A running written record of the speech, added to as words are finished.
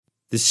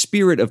The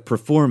spirit of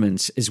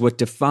performance is what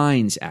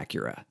defines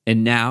Acura.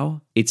 And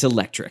now, it's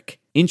electric.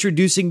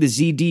 Introducing the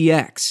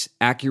ZDX,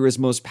 Acura's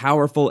most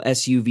powerful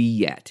SUV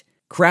yet.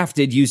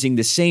 Crafted using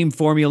the same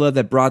formula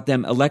that brought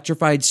them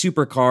electrified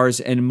supercars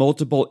and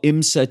multiple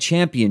IMSA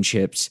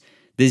championships,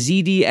 the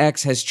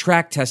ZDX has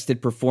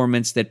track-tested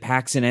performance that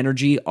packs an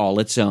energy all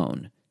its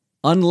own.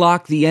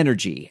 Unlock the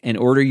energy and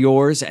order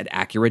yours at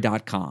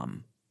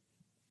Acura.com.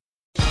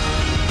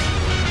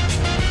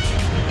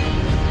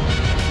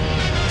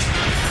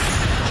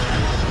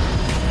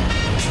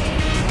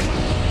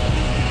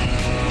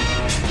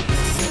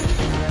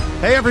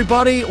 Hey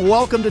everybody,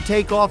 welcome to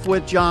Take Off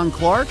with John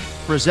Clark,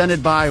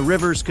 presented by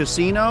Rivers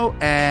Casino,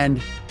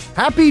 and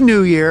Happy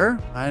New Year.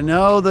 I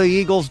know the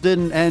Eagles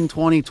didn't end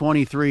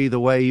 2023 the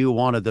way you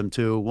wanted them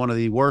to, one of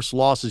the worst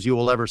losses you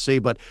will ever see,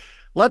 but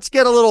let's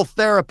get a little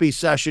therapy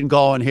session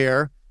going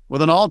here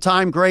with an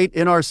all-time great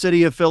in our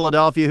city of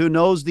Philadelphia who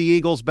knows the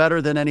Eagles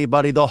better than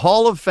anybody, the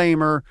Hall of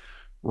Famer,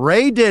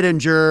 Ray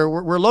Didinger.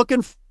 We're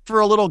looking for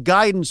a little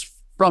guidance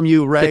from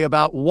you, Ray,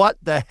 about what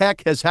the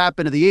heck has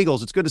happened to the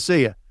Eagles. It's good to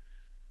see you.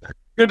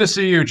 Good to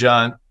see you,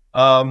 John.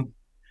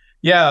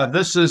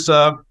 This is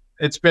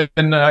it's been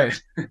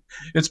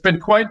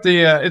quite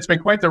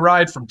the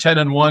ride from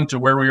 10-1 to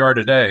where we are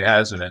today,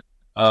 hasn't it?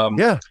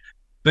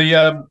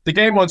 The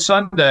game on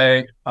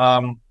Sunday.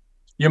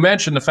 You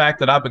mentioned the fact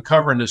that I've been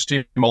covering this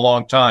team a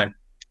long time,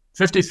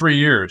 53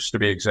 years to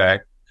be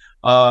exact.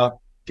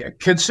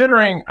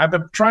 Considering I've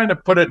been trying to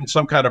put it in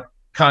some kind of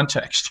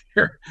context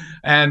here,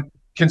 and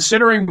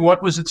considering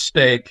what was at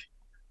stake.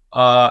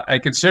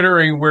 And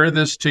considering where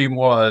this team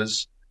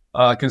was,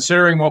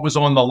 considering what was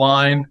on the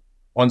line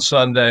on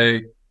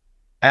Sunday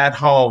at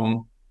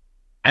home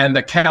and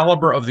the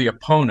caliber of the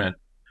opponent,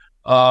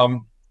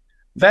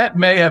 that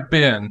may have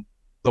been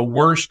the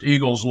worst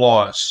Eagles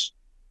loss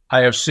I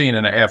have seen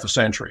in a half a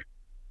century.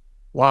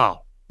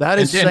 Wow. That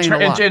is saying a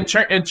lot.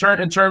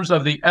 In terms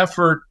of the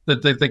effort,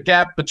 the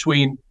gap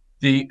between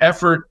the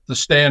effort, the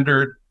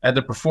standard, and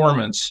the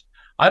performance,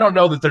 I don't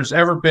know that there's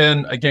ever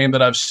been a game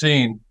that I've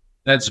seen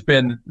that's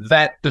been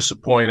that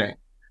disappointing.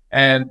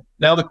 And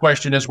now the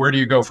question is, where do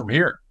you go from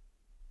here?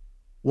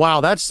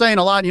 Wow, that's saying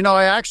a lot. You know,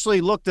 I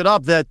actually looked it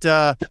up that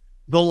the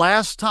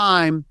last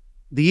time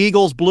the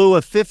Eagles blew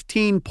a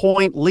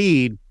 15-point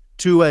lead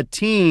to a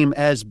team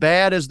as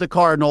bad as the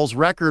Cardinals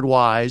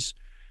record-wise,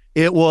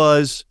 it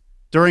was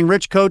during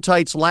Rich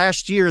Kotite's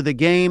last year, the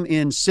game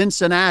in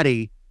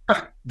Cincinnati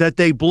that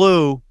they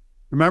blew.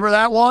 Remember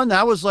that one?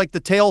 That was like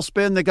the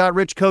tailspin that got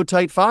Rich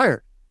Kotite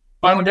fired.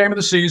 Final game of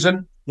the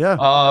season.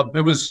 Yeah.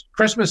 It was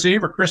Christmas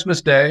Eve or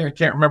Christmas Day. I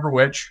can't remember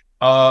which.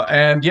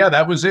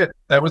 That was it.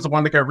 That was the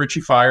one that got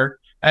Richie fired.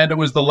 And it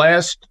was the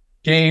last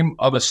game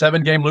of a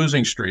 7-game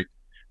losing streak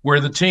where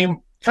the team,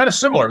 kind of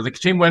similar, the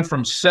team went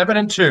from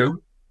 7-2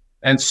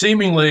 and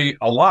seemingly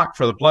a lock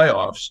for the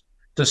playoffs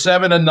to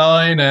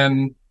 7-9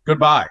 and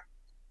goodbye.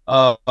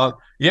 I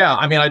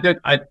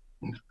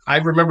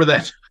remember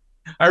that.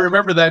 I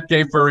remember that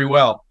game very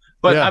well.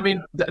 But yeah.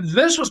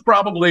 This was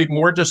probably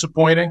more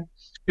disappointing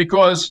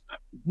because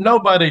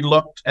nobody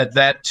looked at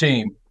that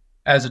team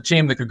as a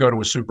team that could go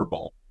to a Super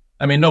Bowl.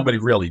 Nobody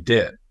really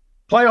did.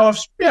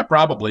 Playoffs, yeah,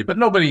 probably, but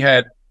nobody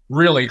had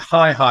really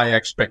high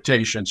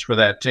expectations for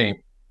that team.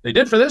 They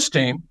did for this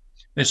team.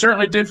 They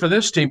certainly did for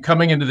this team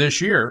coming into this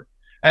year.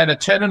 And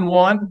at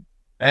 10-1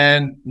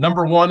 and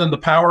number one in the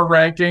power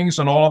rankings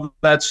and all of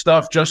that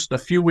stuff just a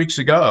few weeks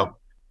ago,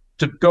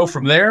 to go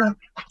from there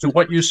to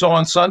what you saw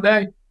on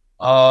Sunday,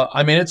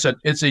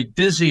 it's a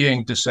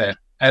dizzying descent.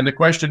 And the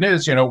question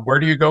is, where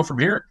do you go from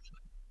here?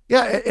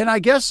 Yeah, and I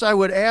guess I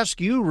would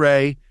ask you,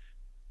 Ray,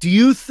 do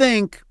you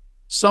think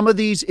some of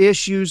these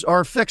issues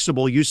are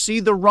fixable? You see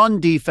the run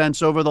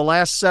defense over the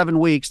last 7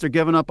 weeks. They're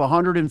giving up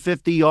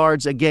 150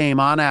 yards a game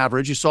on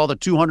average. You saw the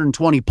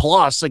 220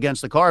 plus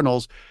against the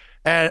Cardinals.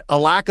 And a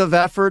lack of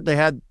effort. They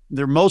had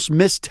their most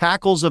missed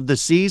tackles of the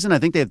season. I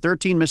think they had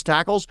 13 missed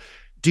tackles.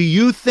 Do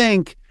you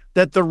think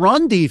that the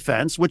run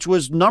defense, which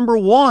was number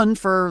one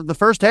for the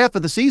first half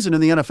of the season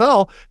in the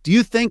NFL, do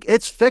you think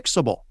it's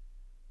fixable?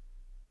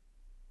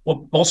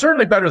 Well,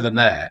 certainly better than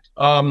that.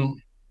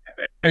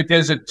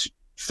 Is it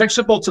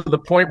fixable to the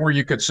point where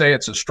you could say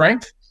it's a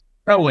strength?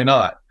 Probably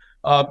not.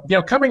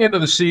 Coming into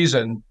the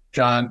season,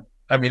 John,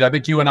 I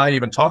think you and I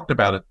even talked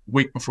about it the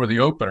week before the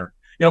opener.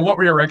 What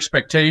were your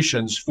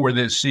expectations for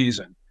this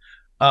season?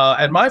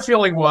 And my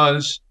feeling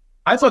was,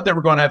 I thought they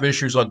were going to have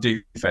issues on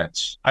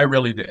defense. I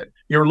really did.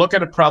 You were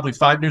looking at probably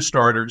 5 new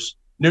starters,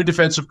 new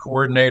defensive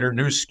coordinator,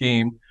 new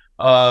scheme.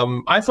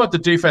 I thought the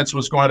defense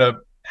was going to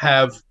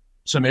have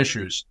some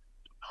issues.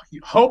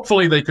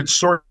 Hopefully they could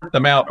sort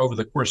them out over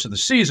the course of the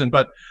season,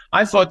 but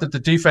I thought that the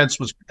defense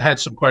had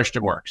some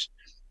question marks.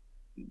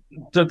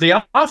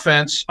 The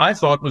offense, I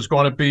thought, was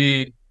going to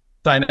be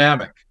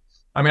dynamic.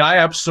 I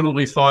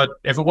absolutely thought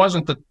if it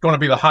wasn't going to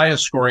be the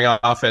highest scoring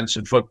offense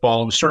in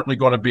football, it was certainly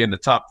going to be in the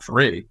top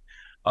 3.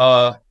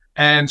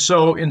 And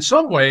so in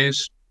some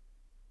ways,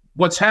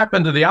 what's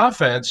happened to the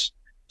offense,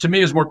 to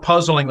me, is more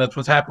puzzling than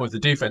what's happened with the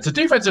defense. The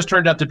defense has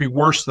turned out to be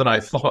worse than I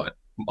thought,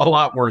 a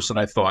lot worse than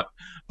I thought.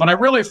 But I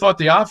really thought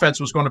the offense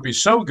was going to be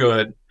so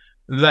good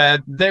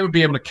that they would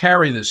be able to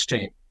carry this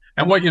team.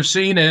 And what you've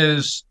seen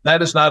is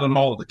that is not at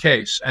all the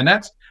case. And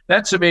that's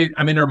to me,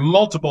 I mean, there are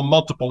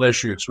multiple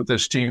issues with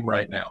this team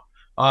right now.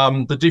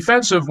 The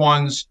defensive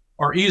ones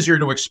are easier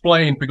to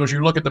explain because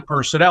you look at the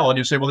personnel and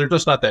you say, well, they're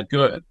just not that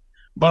good.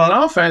 But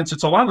on offense,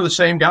 it's a lot of the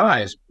same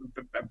guys,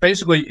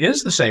 basically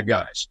is the same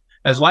guys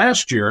as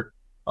last year.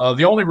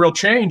 The only real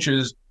change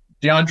is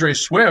DeAndre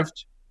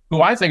Swift,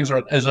 who I think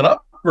is an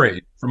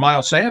upgrade for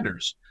Miles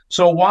Sanders.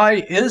 So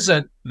why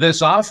isn't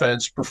this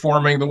offense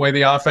performing the way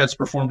the offense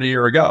performed a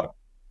year ago?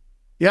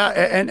 Yeah,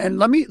 and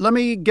let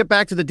me get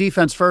back to the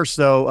defense first,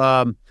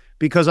 though,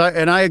 because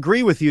I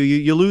agree with you.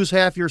 You lose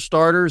half your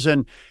starters,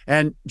 and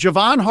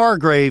Javon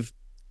Hargrave.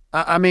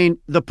 I mean,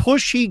 the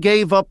push he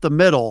gave up the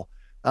middle,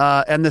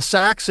 and the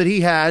sacks that he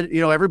had.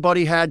 You know,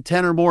 everybody had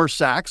 10 or more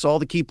sacks. All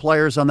the key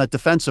players on that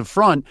defensive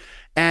front,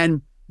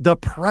 and the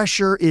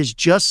pressure is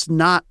just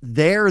not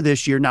there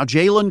this year. Now,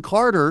 Jalen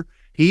Carter.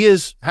 He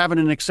is having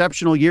an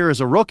exceptional year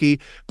as a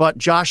rookie, but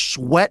Josh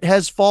Sweat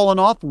has fallen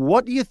off.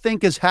 What do you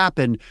think has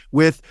happened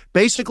with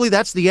basically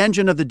that's the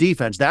engine of the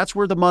defense? That's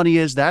where the money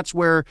is. That's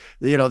where,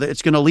 you know,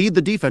 it's going to lead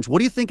the defense. What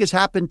do you think has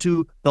happened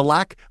to the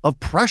lack of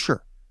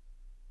pressure?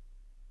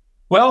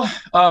 Well,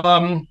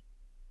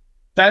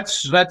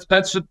 that's a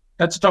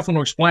tough one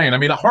to explain. I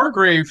mean,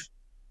 Hargrave,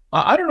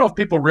 I don't know if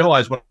people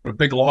realize what a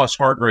big loss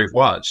Hargrave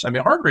was. I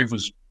mean, Hargrave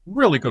was a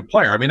really good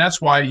player. I mean,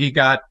 that's why he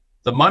got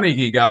the money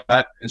he got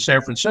in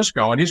San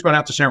Francisco, and he's gone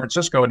out to San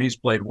Francisco and he's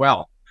played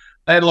well.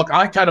 And look,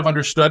 I kind of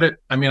understood it.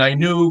 I mean, I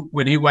knew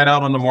when he went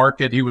out on the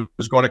market, he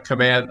was going to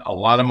command a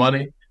lot of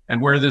money,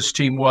 and where this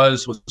team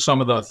was with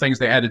some of the things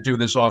they had to do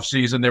this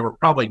offseason, they were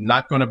probably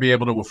not going to be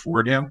able to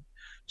afford him.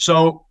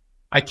 So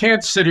I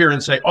can't sit here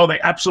and say, oh, they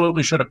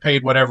absolutely should have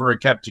paid whatever it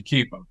kept to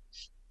keep him.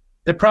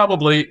 It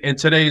probably in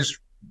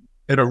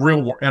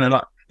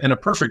a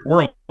perfect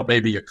world,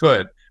 maybe you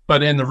could,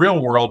 but in the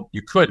real world,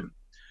 you couldn't.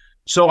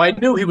 So I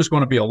knew he was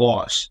going to be a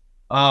loss.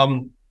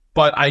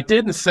 But I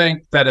didn't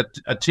think that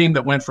a team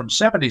that went from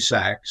 70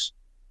 sacks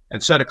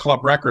and set a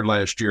club record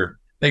last year,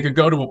 they could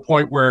go to a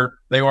point where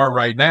they are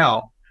right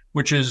now,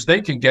 which is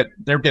they're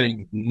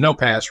getting no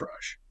pass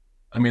rush.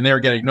 I mean, they're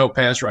getting no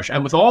pass rush.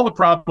 And with all the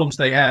problems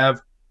they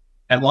have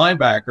at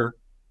linebacker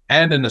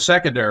and in the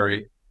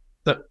secondary,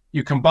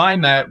 you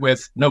combine that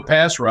with no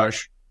pass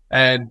rush,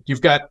 and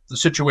you've got the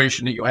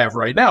situation that you have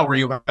right now where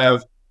you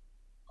have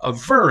a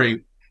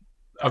very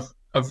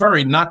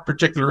not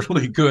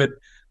particularly good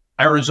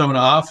Arizona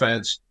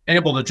offense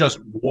able to just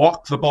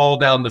walk the ball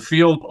down the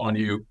field on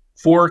you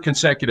 4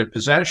 consecutive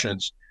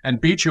possessions and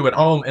beat you at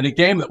home in a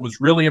game that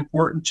was really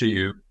important to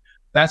you.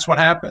 That's what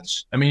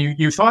happens. I mean,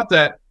 you thought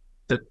that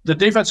the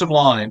defensive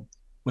line,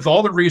 with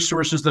all the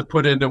resources they've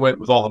put into it,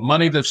 with all the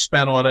money they've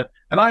spent on it,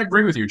 and I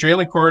agree with you.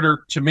 Jalen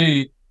Carter, to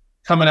me,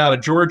 coming out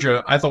of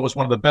Georgia, I thought was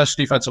one of the best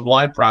defensive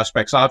line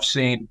prospects I've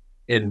seen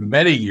in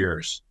many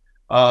years.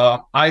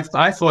 I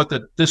thought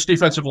that this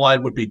defensive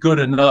line would be good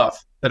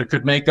enough that it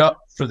could make up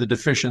for the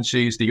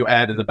deficiencies that you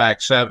add in the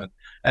back seven,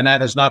 and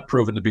that has not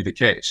proven to be the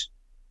case.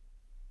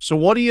 So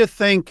what do you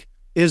think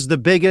is the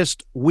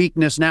biggest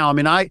weakness now? I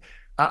mean,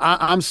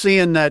 I'm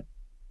seeing that,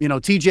 you know,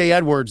 TJ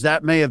Edwards,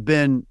 that may have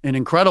been an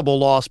incredible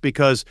loss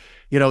because,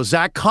 you know,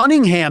 Zach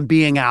Cunningham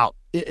being out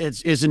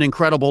is an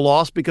incredible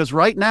loss because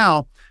right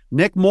now,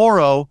 Nick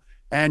Morrow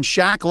and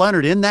Shaq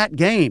Leonard in that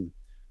game,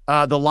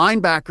 the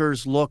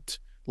linebackers looked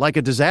like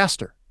a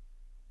disaster.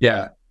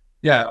 Yeah.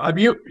 I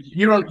mean,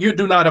 you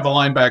do not have a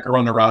linebacker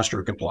on the roster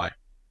who can play.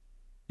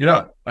 You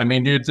know, I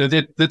mean,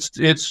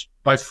 it's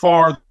by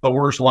far the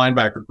worst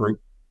linebacker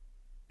group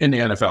in the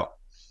NFL,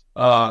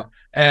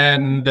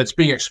 and that's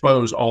being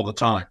exposed all the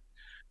time.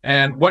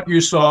 And what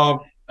you saw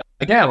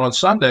again on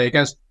Sunday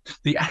against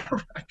the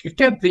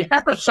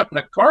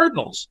Arizona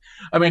Cardinals.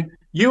 I mean,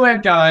 you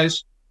had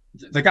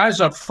the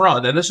guys up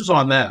front, and this is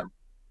on them.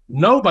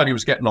 Nobody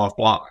was getting off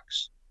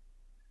blocks.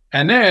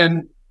 And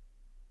then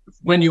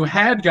when you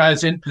had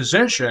guys in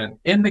position,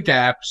 in the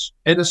gaps,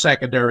 in the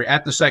secondary,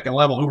 at the second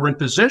level, who were in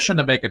position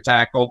to make a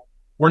tackle,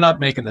 we're not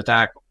making the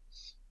tackle.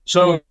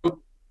 So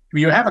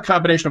you have a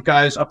combination of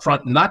guys up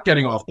front not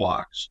getting off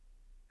blocks,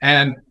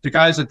 and the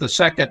guys at the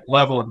second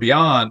level and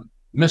beyond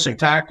missing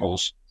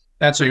tackles.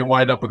 That's how you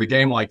wind up with a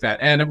game like that.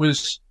 And it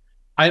was,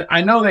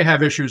 I know they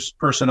have issues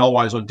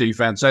personnel-wise on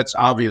defense. That's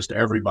obvious to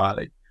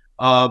everybody.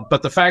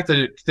 But the fact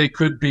that they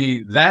could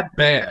be that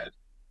bad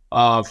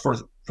for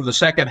the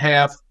second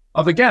half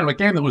of, again, a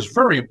game that was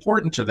very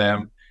important to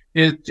them,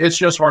 it's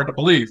just hard to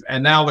believe.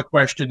 And now the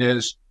question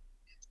is,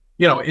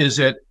 you know, is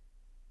it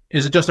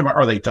just about,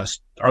 are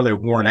they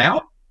worn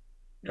out?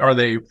 Are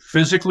they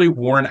physically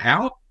worn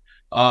out?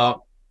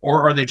 Or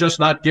are they just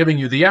not giving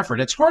you the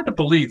effort? It's hard to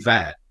believe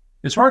that.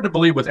 It's hard to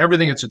believe with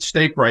everything that's at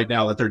stake right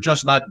now that they're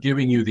just not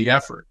giving you the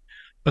effort.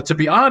 But to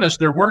be honest,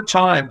 there were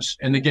times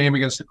in the game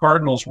against the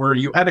Cardinals where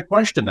you had to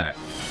question that.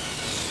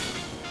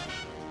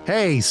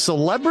 Hey,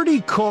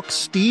 celebrity cook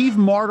Steve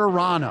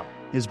Martirano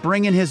is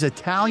bringing his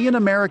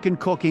Italian-American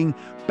cooking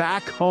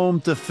back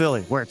home to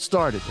Philly, where it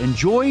started.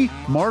 Enjoy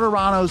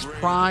Martirano's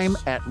Prime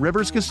at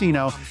Rivers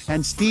Casino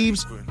and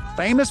Steve's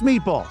famous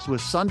meatballs with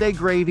Sunday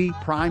gravy,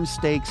 prime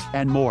steaks,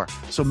 and more.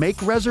 So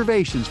make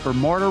reservations for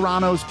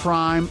Martirano's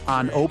Prime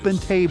on Open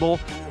Table.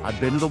 I've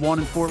been to the one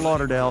in Fort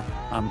Lauderdale.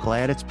 I'm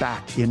glad it's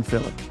back in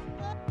Philly.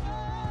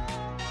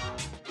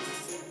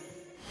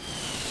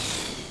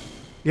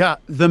 Yeah,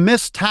 the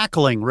missed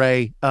tackling,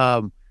 Ray,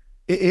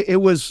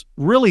 it was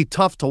really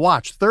tough to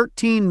watch.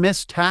 13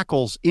 missed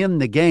tackles in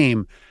the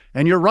game.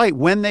 And you're right,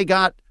 when they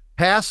got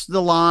past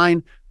the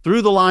line,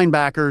 through the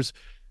linebackers,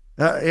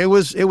 it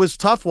was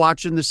tough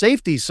watching the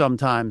safeties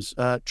sometimes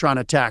trying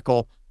to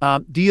tackle.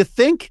 Do you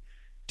think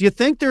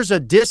there's a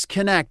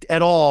disconnect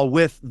at all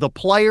with the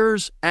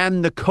players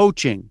and the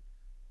coaching,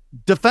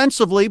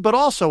 defensively, but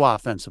also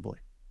offensively?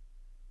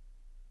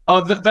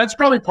 That's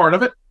probably part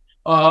of it.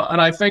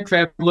 And I think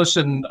that,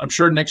 listen, I'm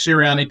sure Nick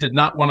Sirianni did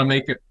not want to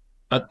make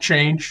a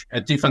change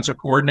at defensive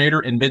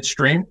coordinator in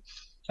midstream.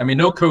 I mean,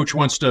 no coach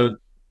wants to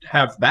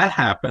have that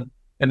happen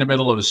in the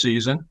middle of a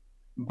season.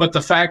 But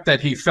the fact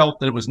that he felt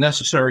that it was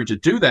necessary to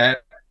do that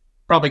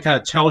probably kind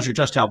of tells you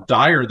just how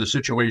dire the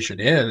situation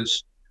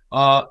is.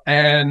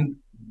 And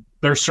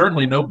they're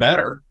certainly no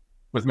better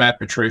with Matt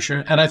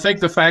Patricia. And I think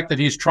the fact that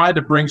he's tried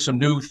to bring some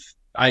new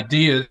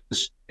ideas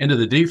into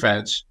the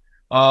defense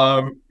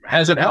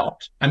hasn't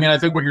helped. I mean, I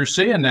think what you're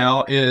seeing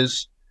now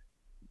is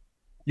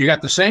you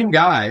got the same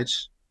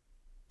guys.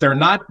 They're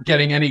not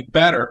getting any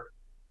better.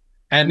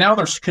 And now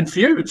they're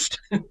confused.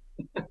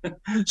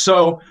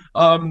 So,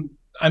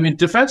 I mean,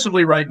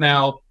 defensively right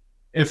now,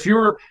 if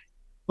you're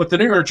 – but the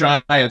New York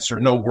Giants are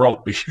no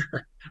world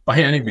beater by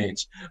any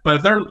means.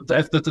 But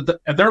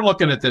if they're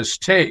looking at this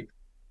tape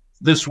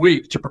this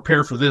week to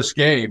prepare for this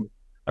game,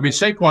 I mean,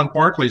 Saquon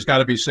Barkley's got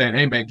to be saying,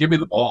 hey, man, give me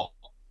the ball.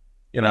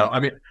 You know, I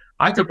mean,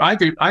 I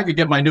could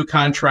get my new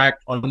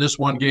contract on this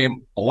one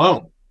game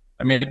alone.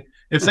 I mean,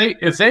 if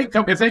they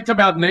come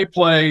out and they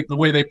play the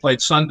way they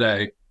played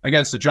Sunday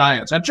against the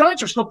Giants, and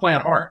Giants are still playing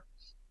hard.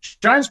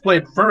 Giants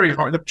played very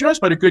hard. The Giants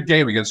played a good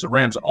game against the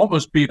Rams and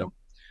almost beat them.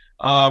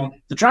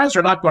 The Giants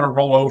are not going to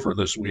roll over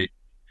this week.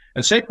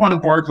 And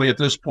Saquon Barkley at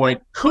this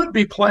point could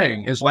be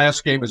playing his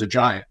last game as a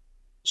Giant.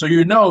 So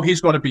you know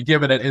he's going to be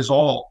giving it his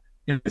all.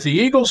 If the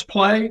Eagles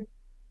play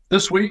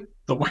this week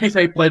the way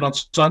they played on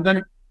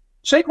Sunday,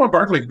 Saquon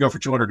Barkley could go for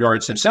 200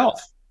 yards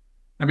himself.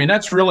 I mean,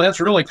 that's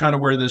really kind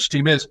of where this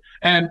team is.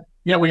 And,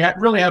 you know, we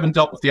really haven't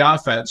dealt with the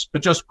offense.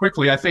 But just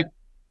quickly, I think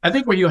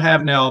what you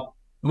have now,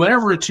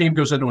 whenever a team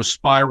goes into a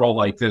spiral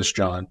like this,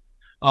 John,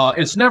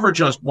 it's never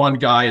just one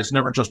guy. It's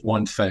never just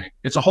one thing.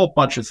 It's a whole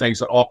bunch of things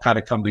that all kind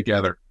of come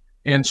together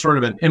in sort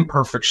of an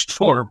imperfect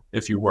storm,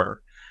 if you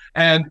were.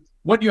 And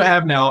what you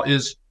have now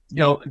is,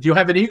 you know, you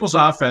have an Eagles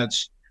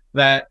offense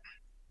that,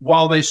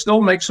 while they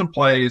still make some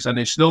plays and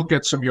they still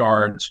get some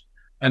yards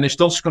and they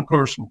still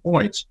score some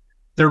points,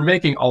 they're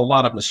making a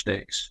lot of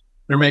mistakes.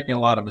 I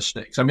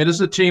mean, this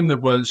is a team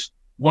that was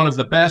one of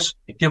the best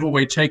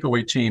giveaway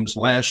takeaway teams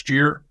last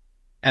year,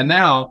 and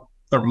now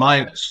they're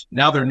minus.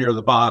 Now they're near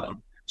the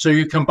bottom. So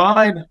you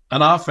combine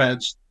an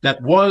offense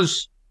that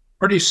was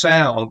pretty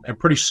sound and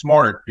pretty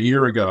smart a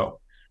year ago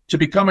to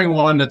becoming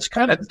one that's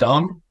kind of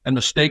dumb and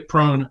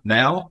mistake-prone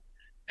now,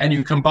 and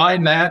you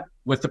combine that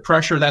with the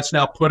pressure that's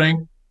now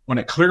putting on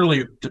a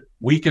clearly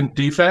weakened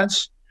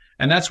defense,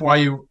 and that's why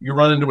you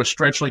run into a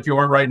stretch like you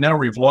are right now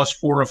where you've lost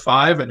 4 or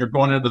 5 and you're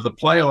going into the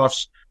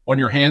playoffs on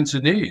your hands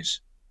and knees.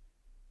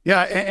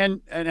 Yeah,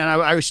 and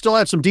I still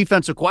had some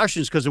defensive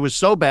questions because it was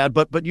so bad,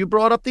 but you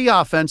brought up the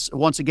offense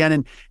once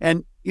again,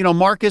 and you know,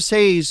 Marcus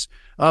Hayes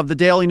of the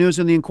Daily News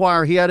and the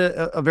Inquirer, he had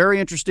a very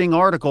interesting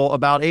article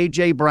about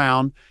A.J.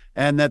 Brown,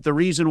 and that the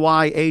reason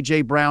why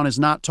A.J. Brown is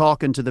not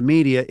talking to the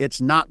media,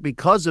 it's not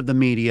because of the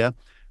media.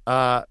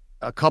 A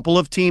couple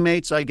of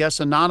teammates, I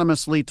guess,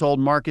 anonymously told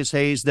Marcus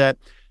Hayes that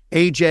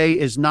A.J.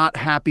 is not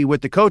happy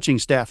with the coaching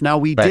staff. Now,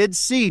 we did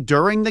see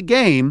during the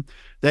game,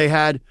 they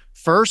had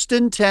 1st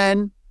and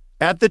 10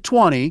 at the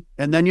 20,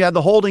 and then you had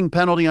the holding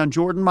penalty on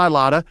Jordan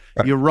Mailata.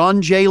 Right. You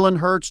run Jalen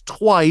Hurts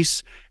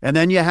twice, and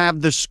then you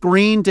have the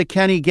screen to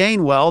Kenny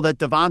Gainwell that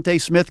Devontae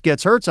Smith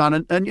gets Hurts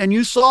on. And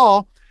you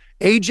saw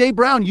A.J.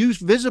 Brown, you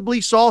visibly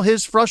saw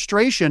his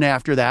frustration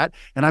after that,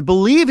 and I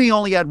believe he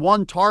only had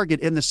 1 target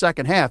in the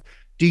second half.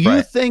 Do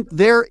you think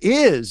there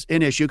is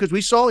an issue? Because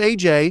we saw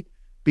A.J.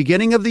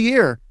 beginning of the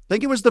year, I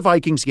think it was the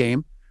Vikings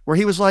game, where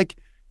he was like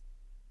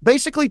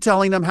basically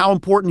telling them how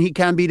important he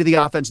can be to the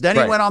offense. Then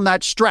he went on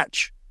that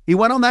stretch. He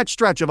went on that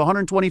stretch of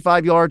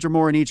 125 yards or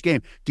more in each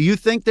game. Do you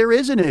think there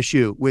is an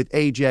issue with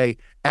A.J.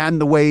 and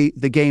the way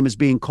the game is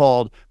being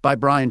called by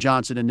Brian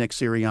Johnson and Nick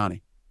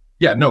Sirianni?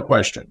 Yeah, no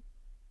question.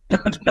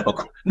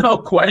 No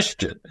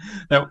question.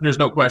 There's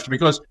no question,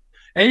 because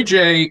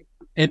A.J.,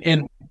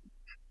 in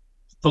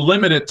the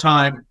limited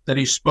time that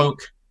he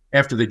spoke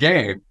after the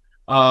game,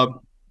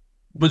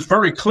 was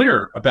very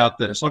clear about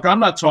this. Look, I'm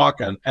not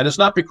talking, and it's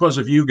not because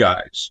of you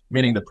guys,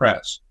 meaning the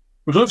press.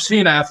 We've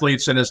seen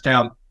athletes in this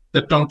town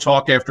that don't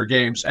talk after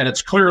games, and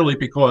it's clearly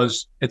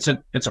because it's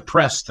a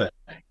press thing.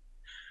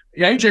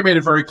 AJ made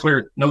it very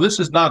clear, no, this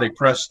is not a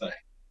press thing.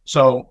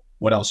 So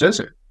what else is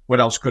it? What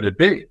else could it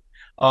be?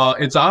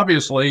 It's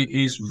obviously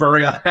he's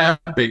very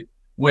unhappy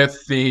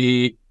with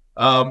the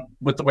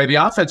way the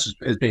offense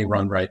is being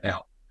run right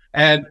now.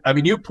 And I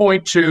mean, you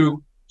point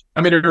to,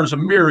 I mean, there's a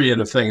myriad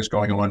of things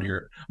going on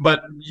here,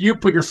 but you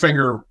put your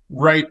finger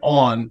right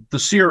on the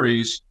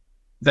series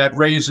that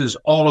raises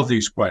all of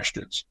these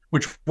questions,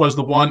 which was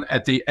the one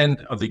at the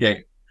end of the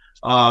game,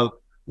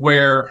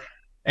 where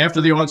after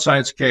the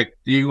onside kick,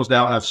 the Eagles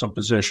now have some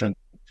position.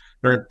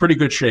 They're in pretty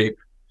good shape.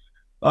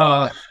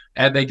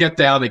 And they get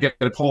down, they get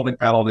a holding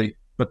penalty,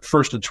 but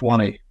 1st and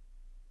 20.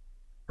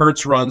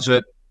 Hurts runs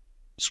it,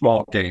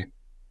 small gain.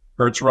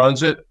 Hurts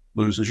runs it,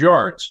 loses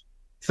yards.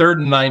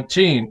 3rd and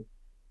 19,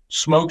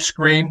 smoke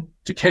screen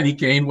to Kenny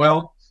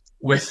Gainwell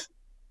with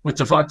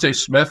Devontae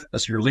Smith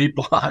as your lead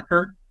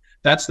blocker.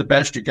 That's the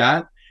best you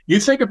got. You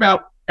think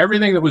about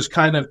everything that was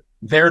kind of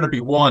there to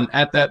be won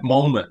at that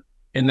moment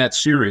in that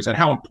series and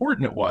how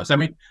important it was. I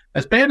mean,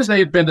 as bad as they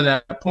had been to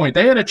that point,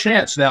 they had a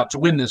chance now to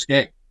win this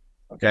game.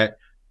 Okay.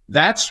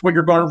 That's what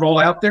you're going to roll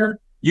out there.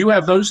 You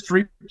have those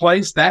 3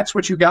 plays. That's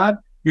what you got.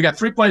 You got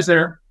 3 plays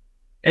there.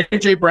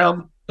 A.J.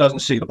 Brown doesn't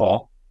see the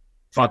ball.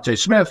 Devontae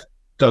Smith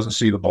doesn't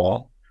see the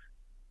ball.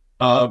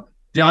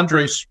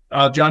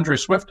 DeAndre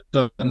Swift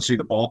doesn't see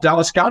the ball.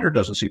 Dallas Goedert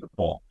doesn't see the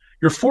ball.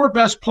 Your 4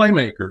 best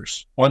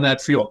playmakers on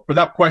that field,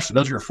 without question,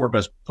 those are your 4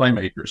 best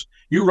playmakers.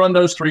 You run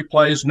those 3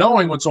 plays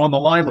knowing what's on the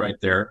line right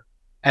there,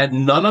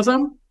 and none of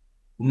them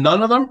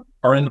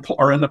are in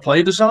the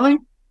play design.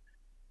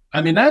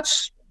 I mean,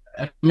 that's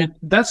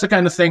the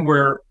kind of thing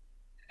where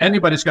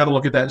anybody's got to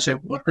look at that and say,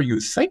 what are you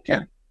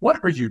thinking? What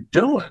are you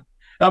doing?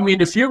 I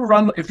mean, if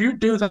you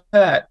do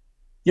that,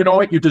 you know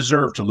what? You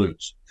deserve to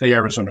lose the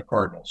Arizona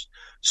Cardinals.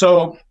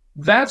 So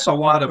that's a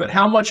lot of it.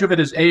 How much of it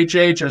is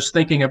AJ just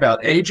thinking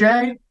about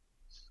AJ?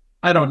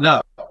 I don't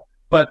know.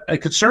 But it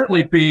could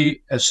certainly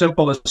be as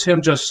simple as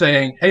him just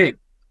saying, hey,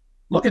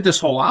 look at this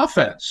whole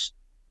offense.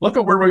 Look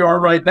at where we are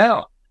right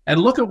now. And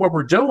look at what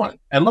we're doing.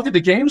 And look at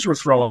the games we're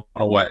throwing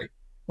away.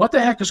 What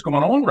the heck is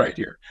going on right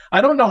here?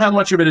 I don't know how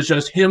much of it is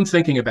just him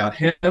thinking about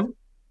him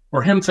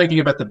or him thinking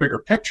about the bigger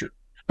picture.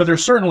 But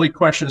there's certainly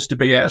questions to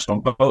be asked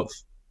on both.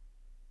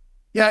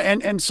 Yeah,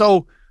 and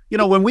so, you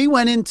know, when we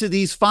went into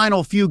these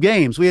final few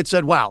games, we had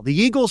said, wow, the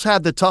Eagles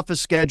had the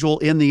toughest schedule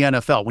in the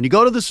NFL. When you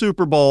go to the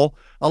Super Bowl,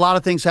 a lot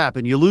of things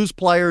happen. You lose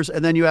players,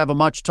 and then you have a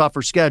much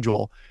tougher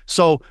schedule.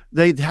 So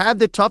they had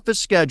the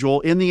toughest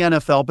schedule in the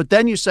NFL, but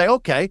then you say,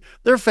 okay,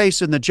 they're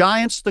facing the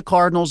Giants, the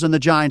Cardinals, and the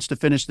Giants to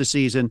finish the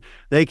season.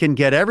 They can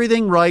get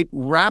everything right,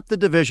 wrap the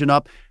division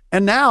up,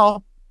 and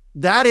now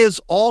that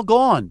is all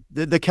gone.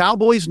 The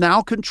Cowboys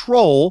now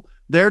control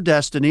their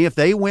destiny if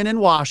they win in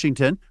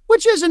Washington,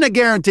 which isn't a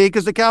guarantee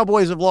because the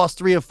Cowboys have lost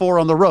 3 of 4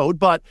 on the road.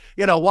 But,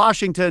 you know,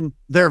 Washington,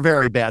 they're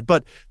very bad.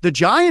 But the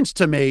Giants,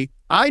 to me,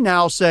 I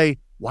now say,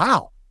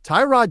 wow,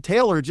 Tyrod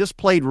Taylor just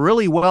played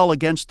really well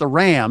against the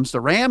Rams.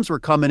 The Rams were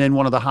coming in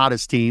one of the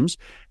hottest teams,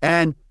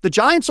 and the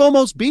Giants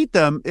almost beat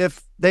them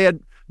if they had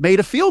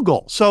made a field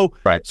goal. So,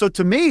 right. So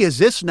to me, is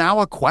this now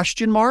a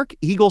question mark?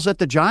 Eagles at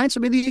the Giants? I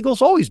mean, the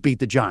Eagles always beat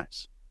the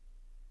Giants.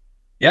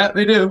 Yeah,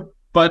 they do.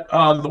 But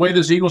the way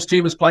this Eagles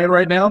team is playing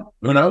right now,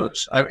 who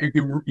knows?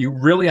 You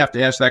really have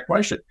to ask that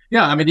question.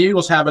 Yeah, I mean, the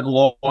Eagles haven't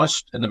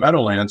lost in the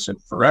Meadowlands in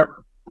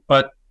forever.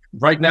 But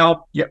right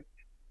now, you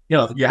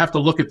have to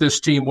look at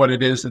this team, what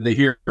it is in the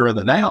here and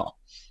the now.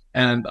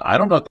 And I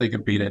don't know if they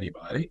can beat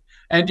anybody.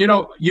 And, you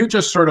know, you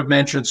just sort of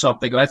mentioned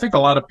something that I think a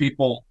lot of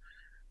people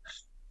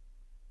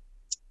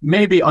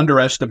maybe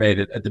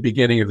underestimated at the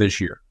beginning of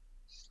this year.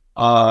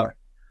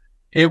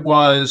 It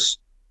was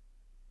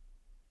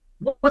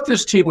what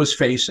this team was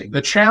facing,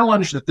 the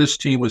challenge that this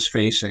team was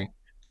facing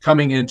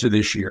coming into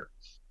this year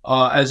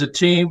as a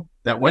team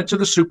that went to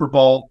the Super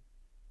Bowl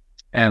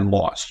and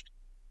lost.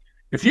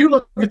 If you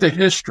look at the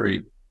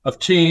history of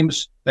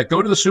teams that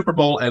go to the Super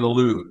Bowl and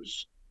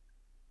lose,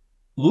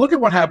 look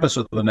at what happens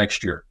with the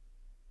next year.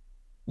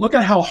 Look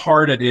at how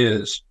hard it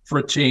is for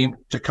a team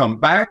to come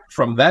back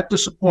from that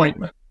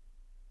disappointment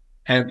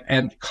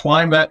and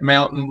climb that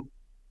mountain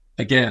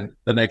again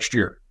the next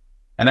year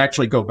and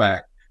actually go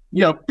back.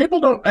 You know, people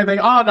don't. I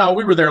think, oh no,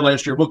 we were there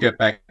last year. We'll get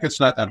back.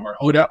 It's not that hard.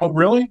 Oh,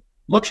 really?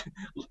 Look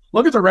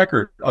at the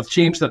record of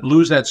teams that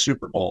lose that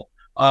Super Bowl,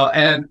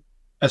 and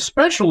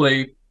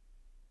especially,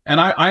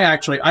 and I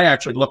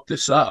actually looked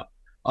this up.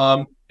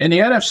 In the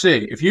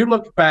NFC, if you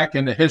look back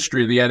in the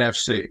history of the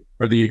NFC,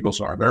 where the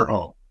Eagles are, their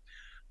home,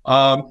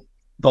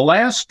 the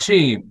last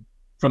team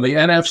from the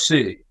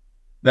NFC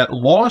that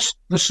lost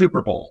the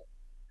Super Bowl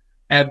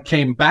and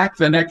came back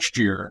the next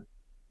year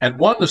and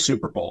won the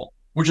Super Bowl,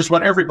 which is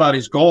what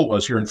everybody's goal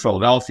was here in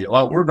Philadelphia.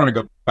 Oh, we're going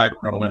to go back,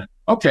 we're going to win it.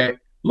 Okay,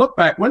 look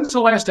back. When's the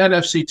last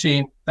NFC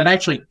team that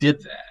actually did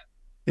that?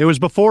 It was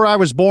before I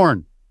was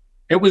born.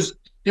 It was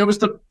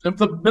the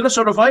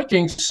Minnesota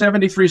Vikings,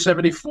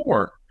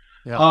 73-74.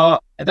 Yeah.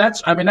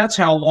 That's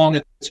how long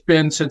it's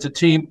been since a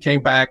team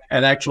came back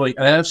and actually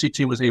an NFC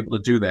team was able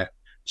to do that.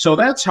 So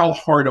that's how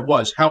hard it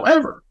was.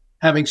 However,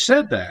 having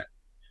said that,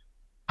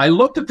 I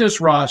looked at this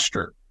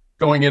roster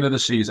going into the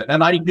season,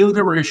 and I knew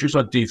there were issues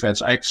on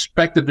defense. I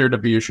expected there to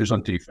be issues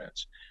on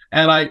defense.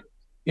 And I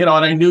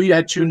knew you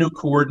had two new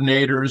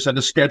coordinators and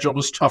the schedule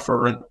was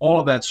tougher and all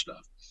of that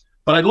stuff.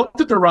 But I looked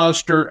at the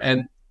roster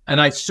and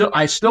I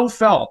still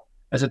felt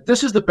as if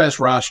this is the best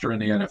roster in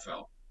the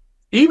NFL.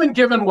 Even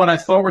given what I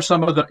thought were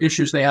some of the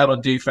issues they had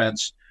on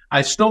defense,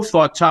 I still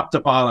thought top to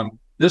bottom,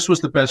 this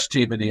was the best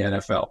team in the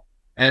NFL.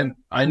 And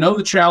I know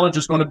the challenge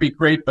is going to be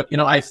great, but,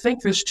 I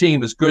think this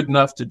team is good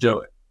enough to do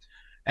it.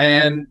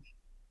 And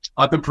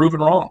I've been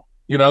proven wrong.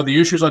 The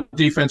issues on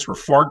defense were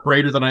far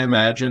greater than I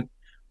imagined.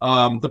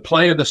 The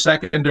play in the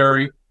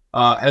secondary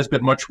has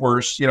been much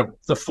worse.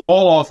 The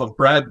fall off of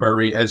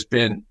Bradbury has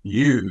been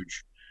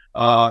huge.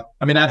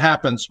 That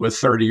happens with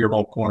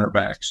 30-year-old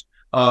cornerbacks.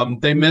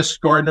 They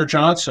missed Gardner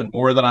Johnson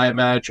more than I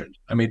imagined.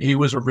 He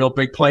was a real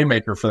big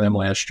playmaker for them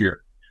last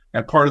year.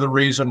 And part of the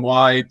reason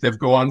why they've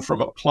gone from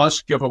a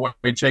plus giveaway,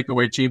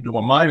 takeaway team to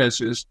a minus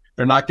is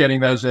they're not getting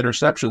those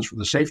interceptions from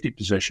the safety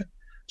position.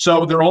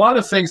 So there are a lot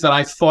of things that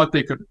I thought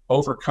they could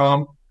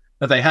overcome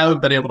that they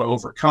haven't been able to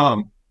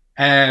overcome.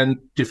 And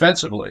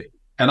defensively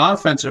and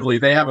offensively,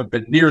 they haven't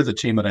been near the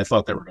team that I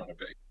thought they were going to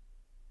be.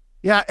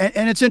 Yeah,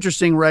 and it's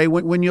interesting, Ray,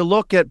 when you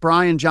look at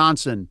Brian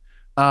Johnson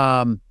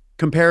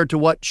compared to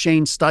what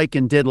Shane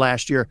Steichen did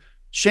last year.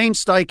 Shane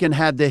Steichen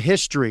had the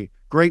history,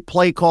 great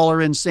play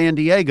caller in San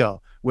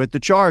Diego with the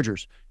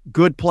Chargers,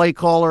 good play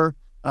caller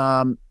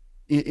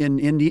in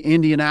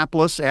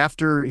Indianapolis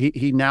after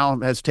he now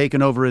has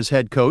taken over as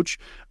head coach.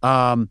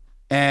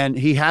 And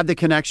he had the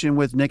connection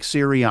with Nick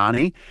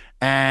Sirianni.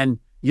 And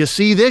you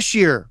see this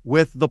year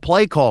with the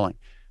play calling.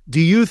 Do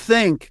you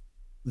think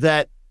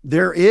that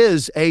there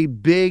is a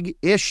big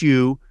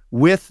issue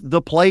with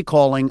the play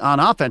calling on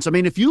offense?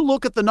 If you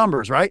look at the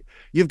numbers, right?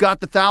 You've got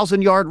the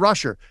 1,000-yard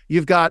rusher.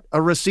 You've got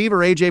a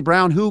receiver, A.J.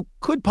 Brown, who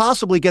could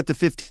possibly get to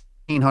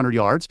 1,500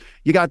 yards.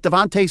 You got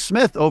Devontae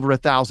Smith over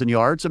 1,000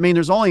 yards.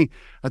 There's only,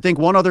 I think,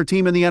 one other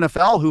team in the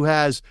NFL who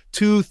has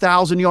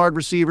 2,000-yard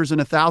receivers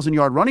and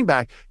 1,000-yard running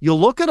back. You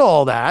look at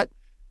all that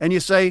and you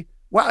say,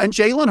 wow, and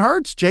Jalen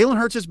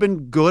Hurts has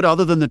been good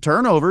other than the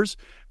turnovers.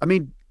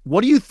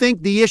 What do you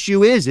think the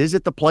issue is? Is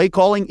it the play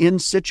calling in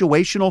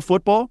situational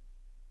football?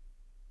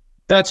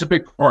 That's a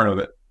big part of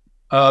it.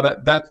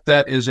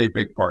 That is a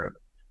big part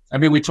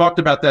of it. We talked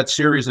about that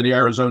series in the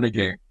Arizona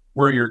game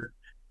where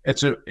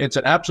it's an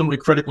absolutely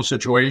critical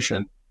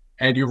situation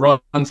and you run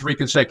 3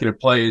 consecutive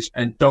plays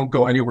and don't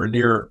go anywhere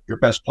near your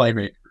best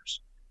playmakers.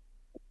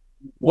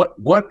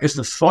 What is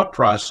the thought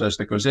process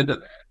that goes into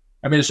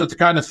that? It's just the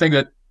kind of thing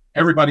that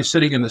everybody's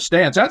sitting in the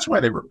stands. That's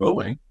why they were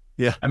booing.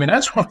 Yeah.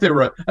 That's why they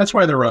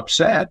were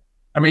upset.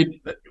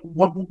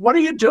 What are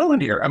you doing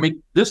here?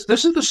 This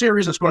is the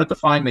series that's going to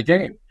define the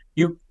game.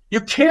 You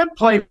can't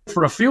play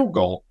for a field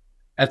goal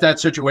at that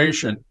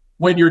situation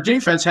when your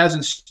defense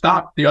hasn't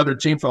stopped the other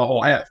team for the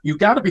whole half. You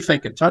got to be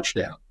thinking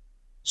touchdown.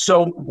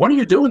 So what are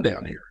you doing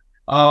down here?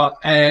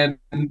 And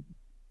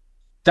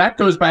that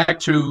goes back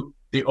to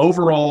the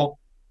overall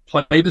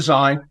play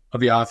design of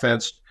the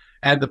offense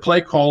and the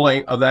play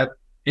calling of that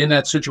in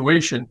that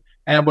situation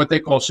and what they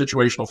call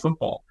situational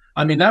football.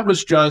 That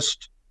was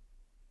just,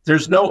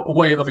 there's no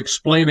way of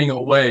explaining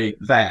away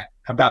that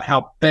about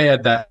how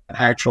bad that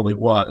actually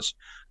was.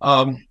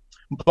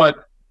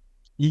 But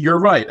you're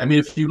right.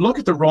 If you look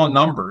at the raw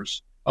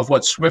numbers of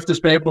what Swift has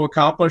been able to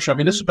accomplish,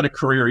 this has been a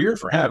career year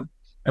for him.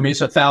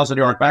 He's a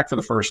 1,000-yard back for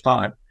the first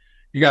time.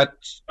 You got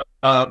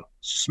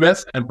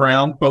Smith and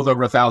Brown, both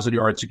over 1,000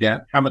 yards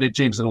again. How many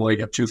teams in the league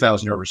have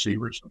 2,000-yard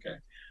receivers? Okay.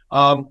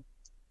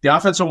 The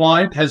offensive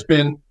line has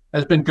been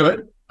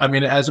good.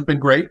 It hasn't been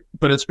great,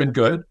 but it's been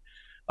good.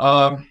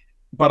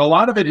 But a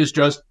lot of it is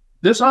just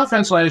this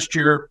offense last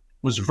year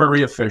was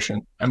very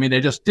efficient. They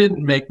just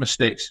didn't make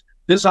mistakes.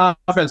 This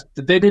offense,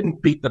 they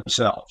didn't beat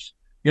themselves.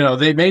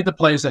 They made the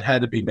plays that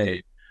had to be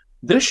made.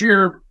 This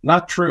year,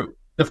 not true.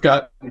 They've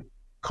got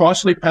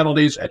costly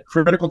penalties at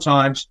critical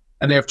times,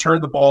 and they have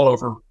turned the ball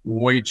over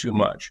way too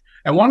much.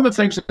 And one of the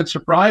things that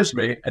surprised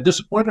me and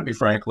disappointed me,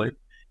 frankly,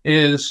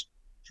 is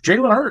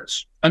Jalen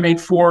Hurts.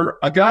 For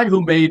a guy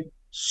who made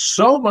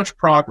so much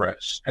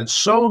progress and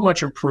so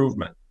much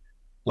improvement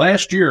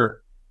last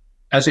year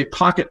as a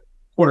pocket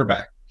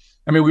quarterback.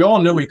 We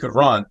all knew he could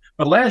run,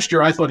 but last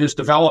year I thought his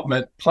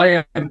development,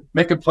 playing,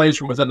 making plays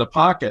from within the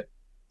pocket,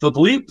 the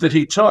leap that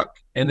he took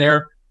in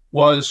there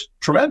was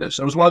tremendous.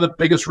 It was one of the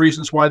biggest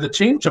reasons why the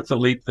team took the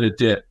leap that it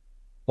did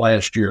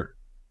last year.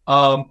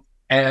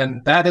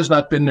 And that has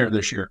not been there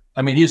this year.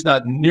 He's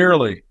not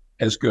nearly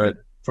as good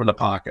from the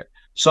pocket.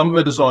 Some of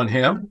it is on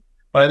him,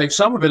 but I think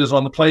some of it is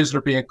on the plays that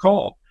are being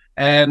called.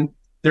 And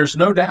there's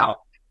no doubt.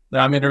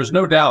 There's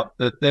no doubt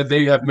that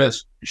they have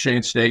missed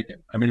Shane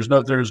Steichen.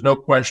 There's no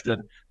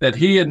question that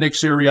he and Nick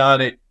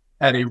Sirianni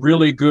had a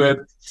really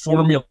good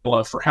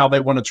formula for how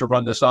they wanted to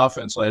run this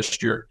offense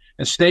last year.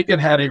 And Steichen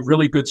had a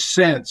really good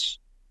sense,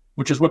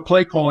 which is what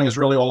play calling is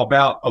really all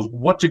about, of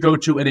what to go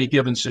to in a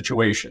given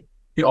situation.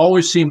 He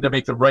always seemed to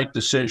make the right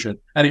decision,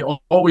 and he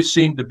always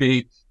seemed to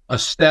be a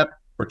step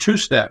or 2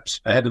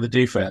 steps ahead of the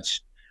defense.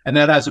 And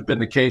that hasn't been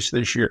the case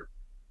this year.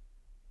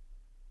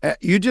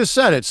 You just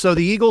said it. So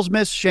the Eagles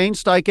miss Shane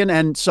Steichen,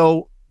 and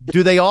so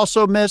do they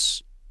also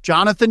miss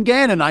Jonathan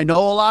Gannon. I know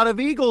a lot of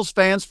Eagles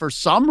fans, for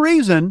some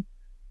reason,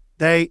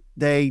 they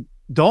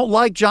don't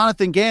like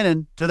Jonathan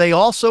Gannon. Do they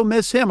also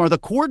miss him? Are the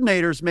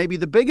coordinators maybe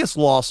the biggest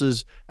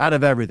losses out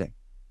of everything?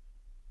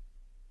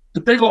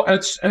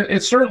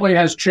 It certainly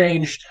has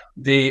changed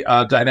the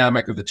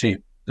dynamic of the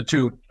team, the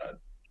two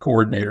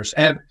coordinators.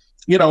 And,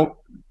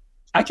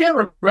 I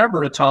can't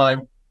remember a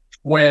time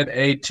when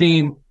a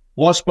team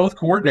lost both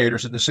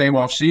coordinators in the same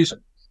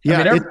offseason.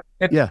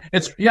 Yeah,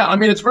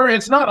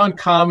 it's not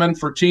uncommon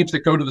for teams that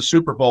go to the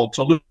Super Bowl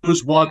to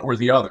lose one or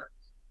the other.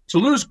 To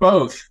lose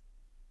both,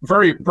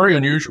 very, very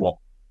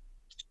unusual.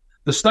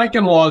 The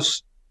Steichen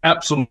loss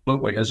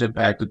absolutely has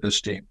impacted this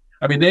team.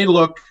 I mean, they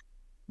look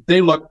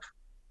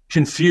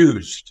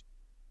confused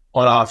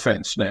on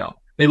offense now.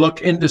 They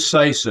look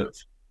indecisive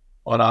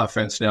on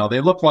offense now. They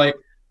look like,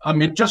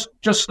 just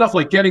stuff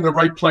like getting the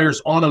right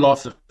players on and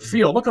off the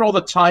field. Look at all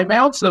the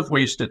timeouts they've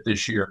wasted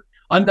this year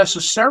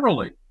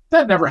unnecessarily.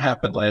 That never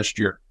happened last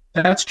year.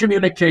 That's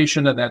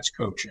communication and that's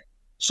coaching.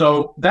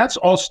 So that's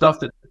all stuff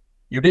that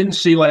you didn't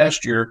see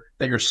last year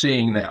that you're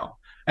seeing now.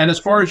 And as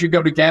far as you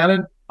go to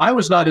Gannon, I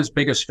was not his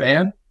biggest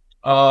fan.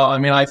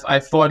 I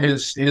thought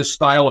his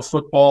style of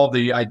football,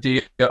 the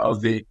idea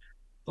of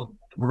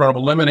we're going to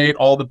eliminate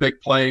all the big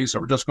plays,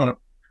 or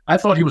I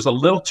thought he was a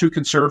little too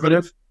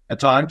conservative at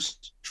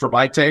times for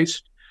my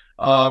taste.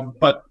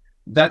 But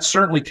that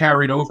certainly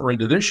carried over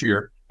into this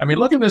year.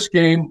 Look at this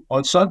game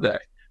on Sunday.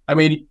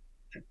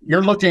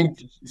 You're looking,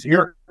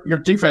 your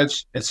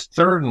defense is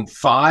 3rd and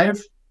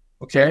 5,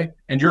 okay?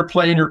 And you're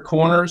playing your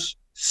corners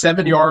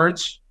 7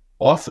 yards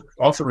off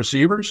the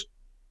receivers,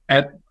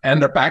 and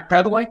they're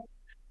backpedaling.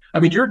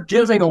 You're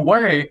giving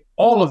away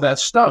all of that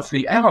stuff,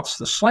 the outs,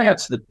 the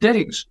slants, the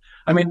digs.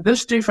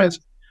 This defense,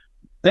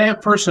 they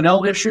have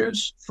personnel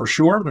issues for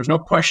sure. There's no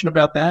question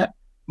about that.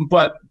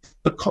 But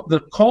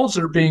the calls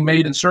that are being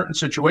made in certain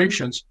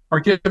situations are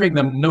giving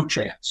them no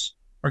chance.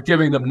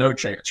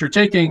 You're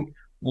taking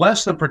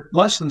less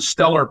than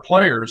stellar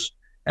players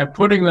and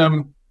putting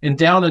them in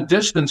down and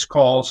distance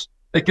calls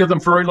that give them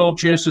very little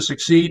chance to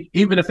succeed,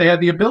 even if they had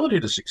the ability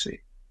to succeed.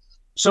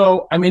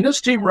 So, this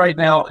team right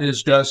now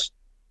is just,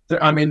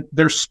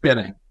 they're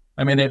spinning.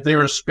 They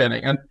are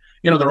spinning. And,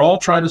 they're all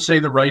trying to say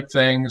the right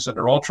things, and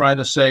they're all trying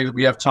to say that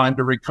we have time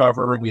to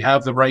recover and we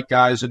have the right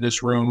guys in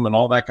this room and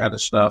all that kind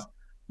of stuff.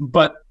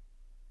 But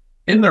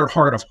in their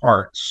heart of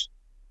hearts,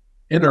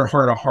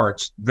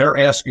 they're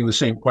asking the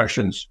same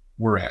questions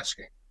we're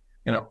asking.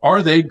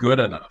 Are they good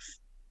enough?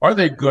 Are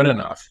they good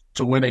enough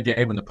to win a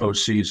game in the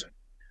postseason?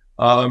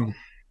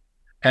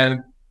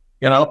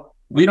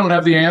 We don't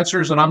have the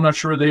answers, and I'm not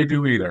sure they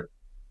do either.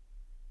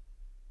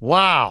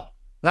 Wow,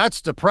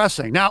 that's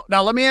depressing. Now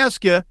let me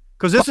ask you,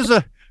 because this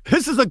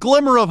is a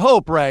glimmer of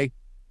hope, Ray.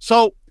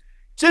 So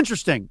it's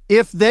interesting.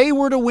 If they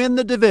were to win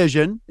the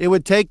division, it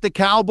would take the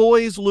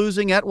Cowboys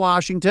losing at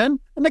Washington,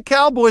 and the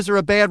Cowboys are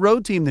a bad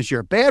road team this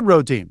year. Bad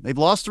road team. They've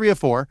lost 3 or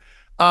 4.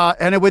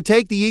 And it would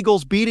take the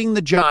Eagles beating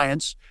the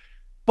Giants.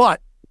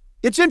 But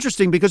it's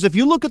interesting because if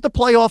you look at the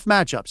playoff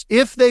matchups,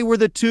 if they were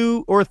the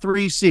 2 or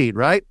 3 seed,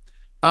 right,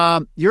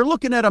 you're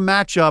looking at a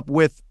matchup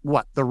with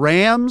the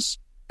Rams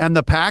and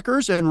the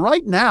Packers. And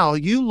right now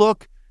you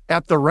look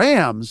at the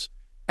Rams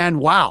and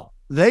wow,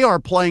 they are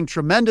playing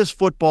tremendous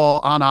football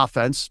on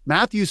offense.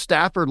 Matthew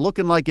Stafford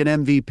looking like an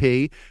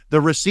MVP,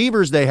 the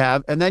receivers they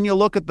have. And then you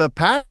look at the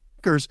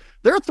Packers,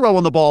 they're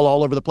throwing the ball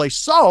all over the place.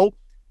 So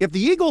if the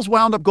Eagles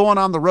wound up going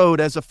on the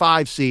road as a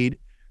 5 seed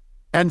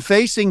and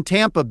facing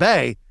Tampa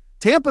Bay,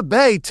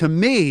 to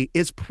me,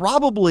 is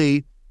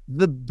probably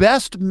the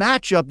best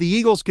matchup the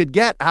Eagles could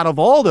get out of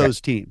all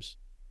those teams.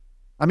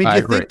 Do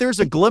you think there's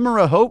a glimmer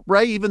of hope,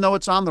 Ray, even though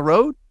it's on the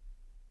road?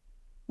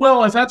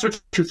 Well, if that's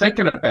what you're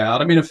thinking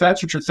about, if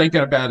that's what you're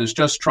thinking about is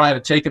just trying to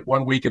take it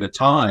 1 week at a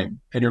time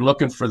and you're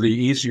looking for the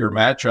easier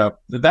matchup,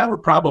 that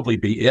would probably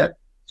be it.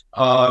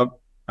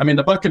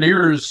 The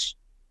Buccaneers,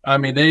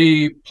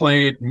 they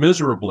played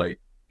miserably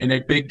in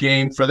a big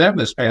game for them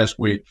this past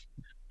week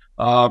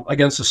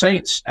against the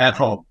Saints at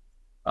home.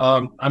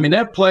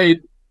 They've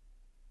played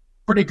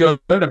pretty good,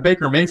 and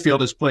Baker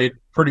Mayfield has played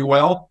pretty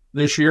well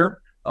this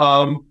year.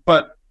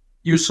 But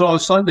you saw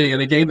Sunday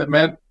in a game that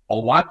meant a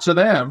lot to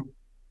them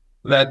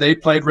that they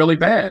played really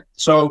bad.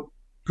 So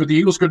could the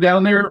Eagles go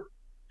down there?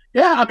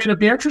 Yeah, it'd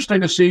be interesting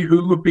to see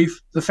who would be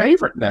the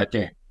favorite in that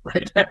game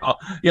right now.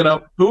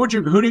 Who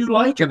do you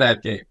like in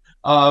that game?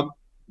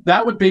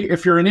 That would be,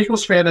 if you're an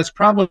Eagles fan, that's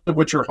probably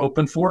what you're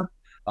hoping for.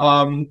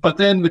 But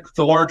then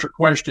the larger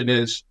question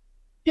is,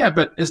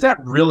 but is that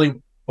really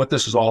what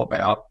this is all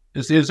about?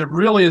 Is this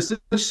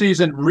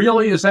season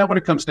really, is that what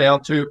it comes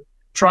down to?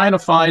 Trying to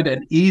find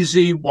an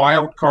easy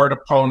wild card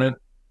opponent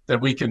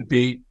that we can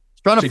beat.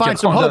 Trying to find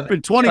some hope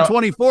in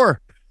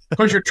 2024.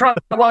 Because you're trying,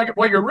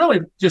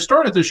 you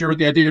started this year with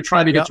the idea you're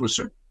trying to get to a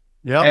Super Bowl.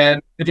 Yeah.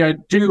 And do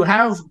you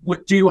have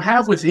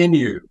within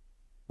you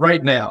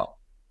right now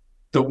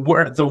the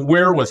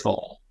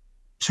wherewithal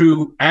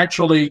to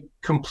actually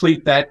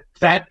complete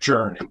that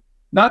journey?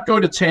 Not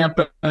go to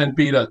Tampa and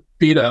beat a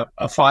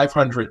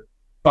 500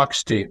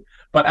 Bucs team,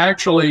 but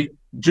actually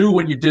do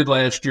what you did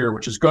last year,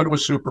 which is go to a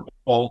Super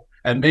Bowl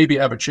and maybe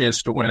have a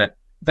chance to win it?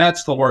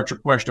 That's the larger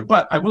question.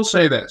 But I will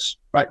say this,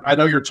 right? I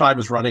know your time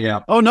is running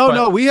out. Oh,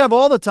 no, we have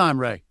all the time,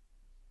 Ray.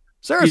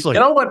 Seriously.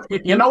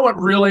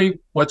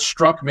 What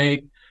struck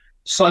me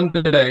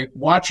Sunday,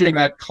 watching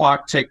that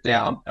clock tick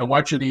down and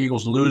watching the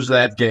Eagles lose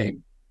that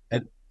game,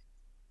 and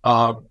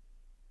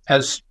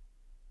as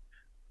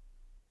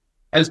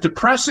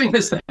depressing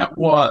as that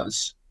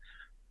was,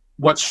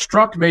 what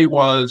struck me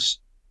was,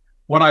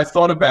 what I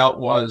thought about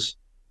was,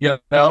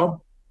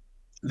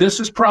 this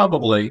is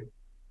probably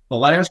the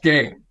last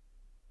game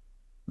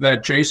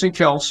that Jason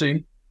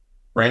Kelce,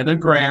 Brandon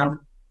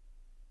Graham,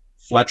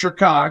 Fletcher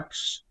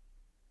Cox,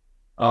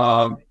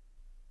 and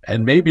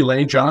maybe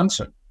Lane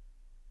Johnson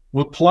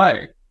will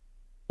play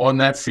on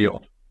that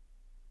field.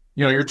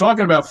 You're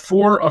talking about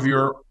 4 of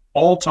your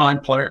all-time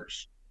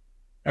players,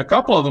 a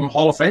couple of them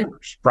Hall of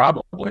Famers,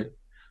 probably,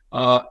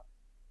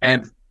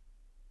 and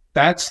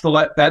that's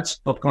going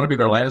to be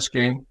their last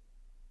game.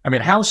 I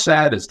mean, how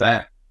sad is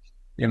that?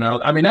 It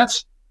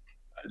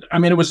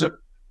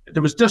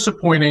was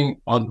disappointing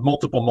on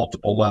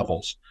multiple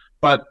levels,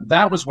 but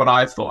that was what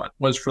I thought,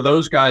 was for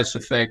those guys to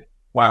think,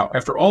 wow,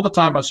 after all the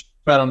time I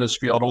spent on this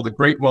field, all the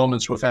great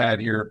moments we've had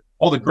here,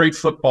 all the great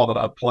football that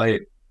I've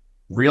played,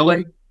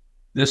 really?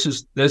 This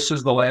is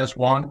the last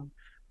one?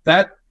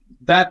 That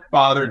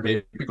bothered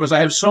me, because I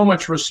have so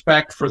much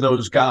respect for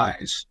those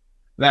guys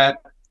that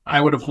I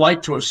would have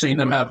liked to have seen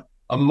them have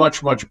a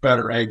much, much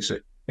better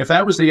exit. If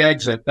that was the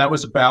exit, that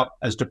was about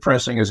as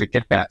depressing as it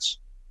gets.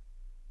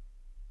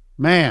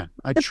 Man,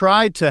 I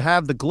tried to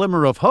have the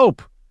glimmer of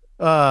hope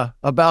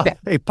about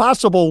a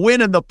possible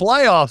win in the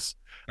playoffs.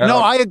 No,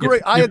 I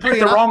agree. You picked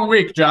the wrong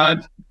week,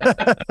 John.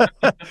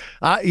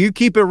 You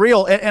keep it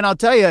real. And I'll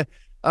tell you,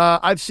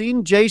 I've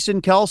seen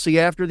Jason Kelce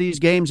after these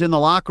games in the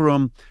locker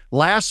room.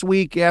 Last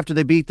week after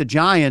they beat the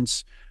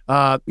Giants,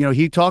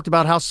 he talked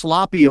about how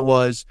sloppy it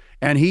was,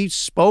 and he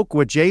spoke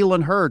with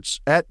Jalen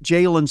Hurts at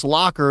Jalen's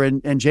locker,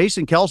 and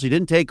Jason Kelce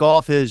didn't take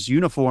off his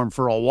uniform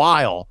for a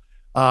while,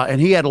 and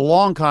he had a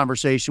long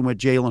conversation with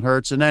Jalen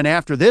Hurts. And then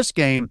after this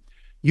game,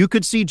 you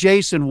could see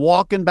Jason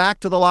walking back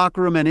to the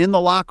locker room, and in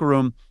the locker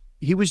room,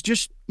 he was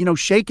just,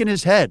 shaking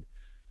his head.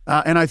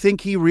 And I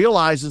think he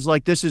realizes,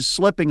 this is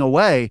slipping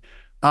away.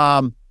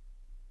 And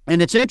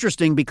it's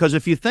interesting because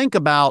if you think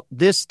about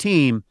this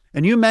team,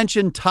 and you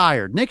mentioned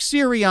tired, Nick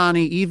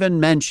Sirianni even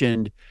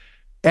mentioned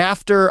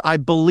after, I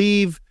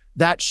believe,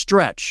 that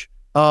stretch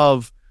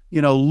of,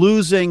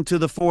 losing to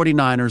the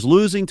 49ers,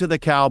 losing to the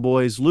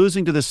Cowboys,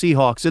 losing to the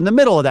Seahawks, in the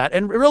middle of that,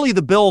 and really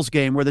the Bills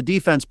game where the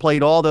defense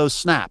played all those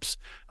snaps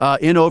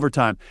in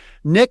overtime.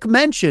 Nick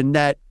mentioned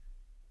that,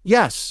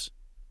 yes,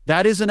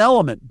 that is an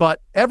element,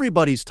 but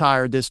everybody's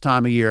tired this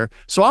time of year.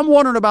 So I'm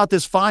wondering about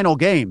this final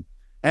game.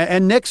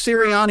 And Nick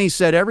Sirianni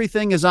said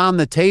everything is on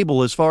the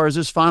table as far as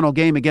this final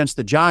game against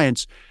the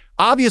Giants.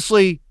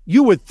 Obviously,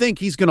 you would think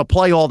he's going to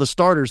play all the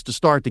starters to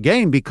start the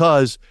game,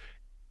 because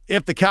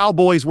if the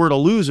Cowboys were to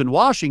lose in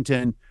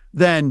Washington,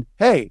 then,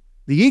 hey,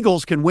 the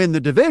Eagles can win the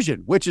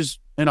division, which is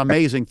an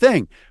amazing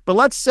thing. But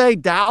let's say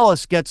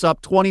Dallas gets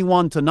up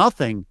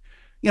 21-0.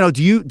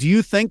 Do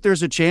you think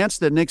there's a chance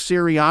that Nick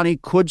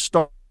Sirianni could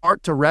start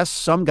to rest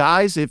some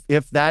guys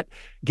if that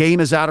game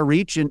is out of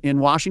reach in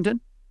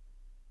Washington?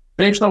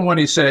 Based on what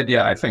he said,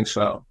 yeah, I think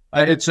so.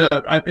 It's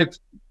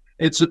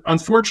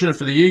unfortunate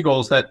for the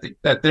Eagles that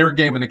their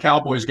game and the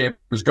Cowboys game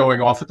was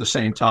going off at the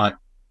same time.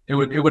 It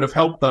would have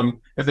helped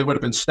them if they would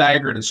have been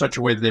staggered in such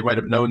a way that they might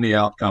have known the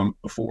outcome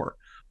before.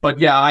 But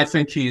yeah, I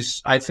think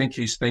he's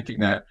thinking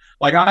that.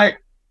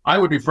 I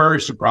would be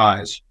very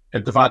surprised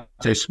if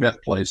Devontae Smith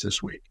plays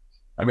this week.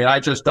 I mean,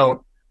 I just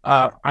don't.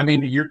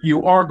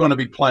 You are going to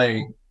be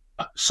playing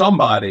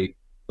somebody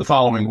the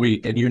following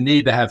week, and you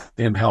need to have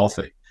him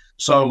healthy.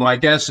 So my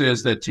guess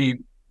is that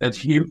you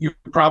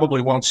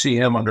probably won't see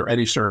him under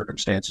any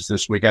circumstances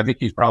this week. I think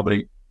it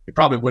probably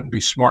wouldn't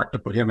be smart to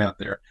put him out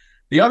there.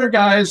 The other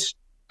guys,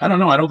 I don't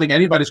know. I don't think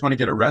anybody's going to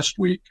get a rest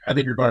week. I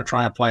think you're going to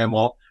try and play them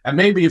all. And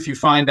maybe if you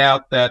find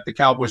out that the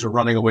Cowboys are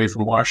running away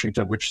from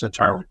Washington, which is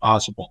entirely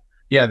possible,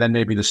 yeah, then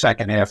maybe the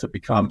second half it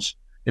becomes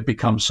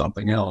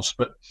something else.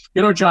 But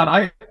John,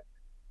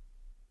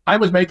 I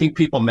was making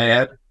people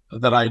mad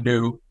that I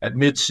knew at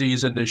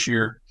midseason this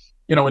year.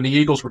 When the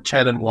Eagles were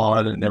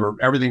 10-1 and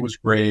everything was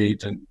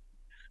great, and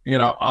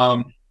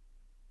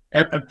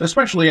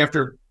especially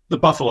after the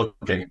Buffalo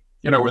game,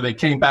 where they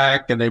came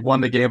back and they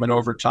won the game in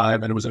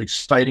overtime, and it was an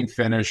exciting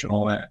finish and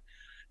all that.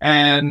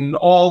 And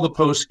all the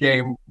post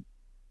game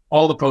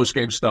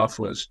stuff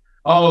was,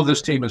 oh,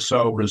 this team is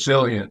so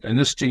resilient, and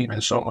this team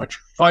has so much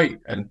fight,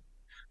 and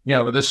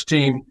this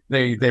team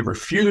they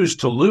refuse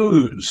to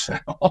lose,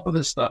 all of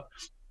this stuff.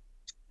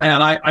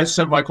 And I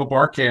sent Michael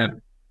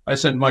Barkan,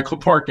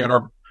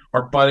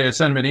 our buddy, I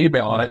sent him an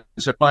email, and I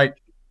said,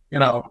 Mike,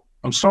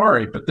 I'm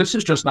sorry, but this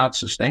is just not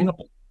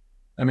sustainable.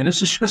 I mean,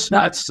 this is just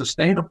not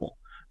sustainable.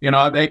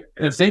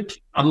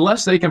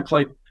 Unless they can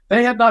play,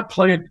 they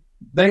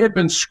had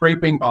been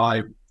scraping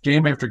by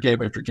game after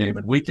game after game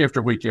and week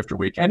after week after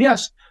week. And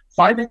yes,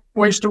 finding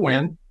ways to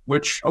win,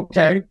 which,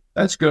 okay,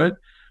 that's good.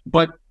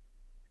 But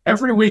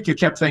every week you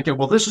kept thinking,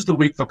 well, this is the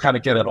week they'll kind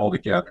of get it all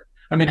together.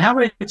 I mean, how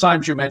many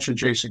times you mentioned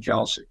Jason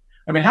Kelsey?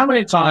 I mean, how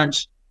many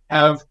times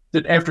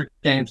after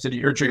games did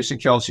you hear Jason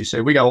Kelsey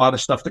say, we got a lot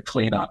of stuff to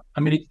clean up?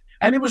 I mean,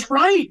 and he was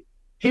right.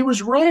 He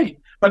was right.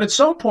 But at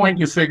some point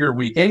you figure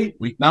week 8,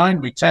 week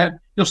 9, week 10,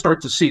 you'll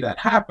start to see that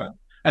happen.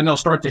 And they'll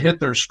start to hit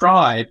their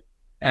stride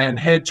and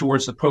head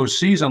towards the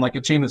postseason like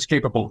a team that's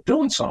capable of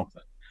doing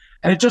something.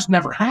 And it just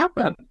never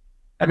happened.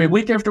 I mean,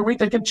 week after week,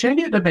 they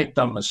continued to make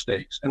dumb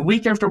mistakes. And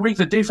week after week,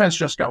 the defense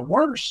just got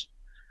worse.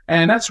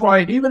 And that's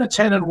why even at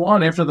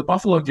 10-1 after the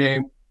Buffalo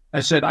game,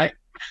 I said,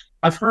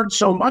 I've heard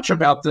so much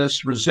about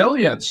this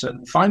resilience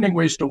and finding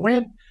ways to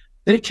win.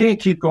 They can't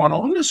keep going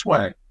on this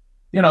way.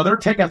 You know, they're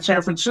taking out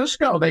San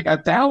Francisco. They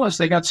got Dallas.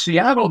 They got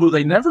Seattle, who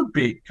they never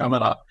beat,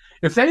 coming up.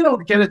 If they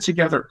don't get it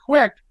together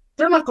quick,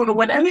 they're not going to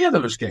win any of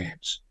those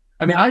games.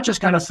 I mean, I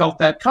just kind of felt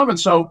that coming.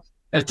 So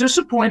as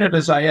disappointed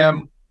as I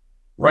am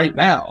right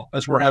now,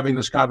 as we're having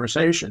this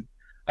conversation,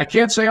 I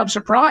can't say I'm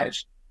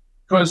surprised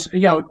because,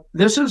 you know,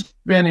 this has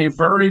been a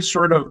very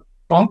sort of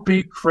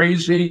bumpy,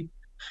 crazy,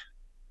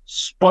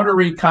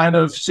 sputtery kind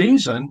of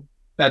season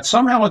that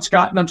somehow it's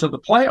gotten them to the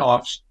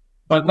playoffs,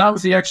 but not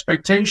with the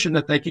expectation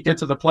that they could get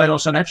to the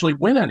playoffs and actually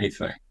win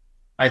anything.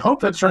 I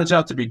hope that turns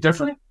out to be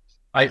different.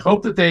 I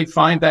hope that they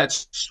find that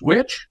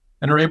switch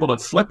and are able to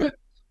flip it,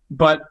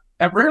 but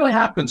that rarely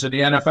happens in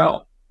the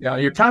NFL. You know,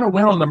 you kind of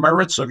win on the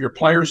merits of your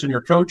players and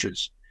your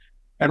coaches.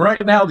 And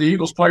right now, the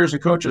Eagles players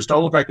and coaches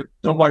don't look like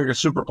a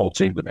Super Bowl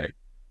team to me.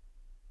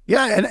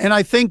 Yeah, and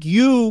I think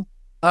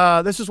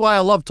this is why I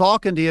love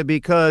talking to you,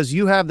 because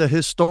you have the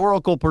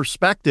historical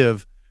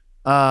perspective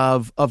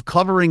of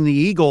covering the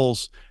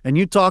Eagles, and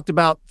you talked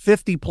about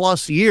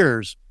 50-plus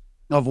years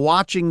of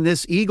watching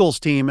this Eagles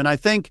team. And I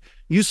think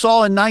you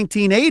saw in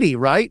 1980,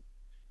 right,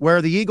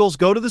 where the Eagles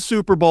go to the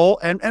Super Bowl,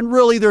 and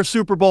really their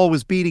Super Bowl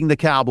was beating the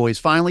Cowboys,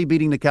 finally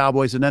beating the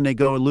Cowboys, and then they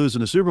go and lose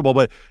in the Super Bowl.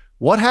 But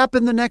what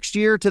happened the next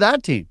year to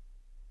that team?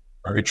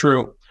 Very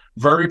true.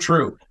 Very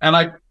true. And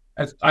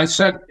I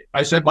sent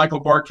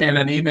Michael Barkan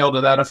an email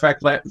to that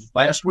effect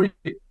last week.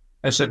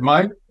 I said,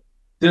 Mike,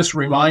 this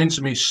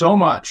reminds me so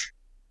much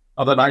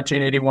of the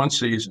 1981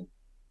 season.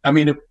 I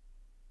mean,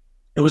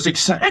 it was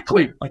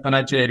exactly like the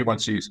 1981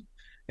 season.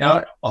 You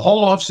know, a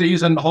whole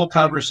offseason, the whole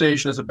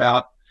conversation is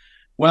about,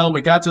 well,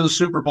 we got to the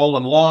Super Bowl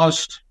and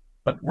lost,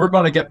 but we're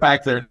going to get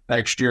back there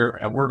next year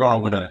and we're going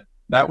to win it.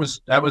 That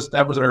was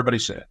what everybody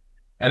said.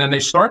 And then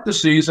they start the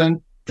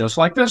season just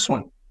like this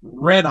one,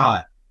 red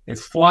hot. They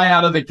fly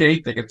out of the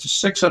gate. They get to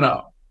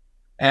 6-0,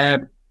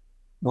 and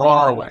we're on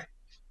our way.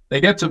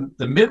 They get to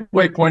the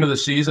midway point of the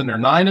season. They're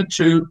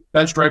 9-2,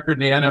 best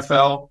record in the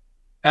NFL.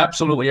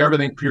 Absolutely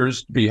everything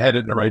appears to be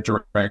headed in the right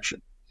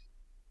direction.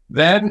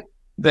 Then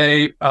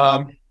they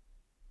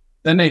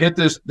hit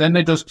this. Then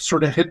they just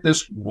sort of hit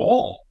this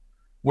wall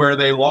where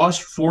they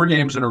lost 4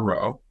 games in a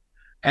row,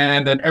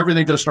 and then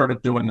everything just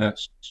started doing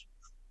this.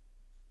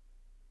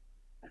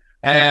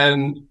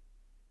 And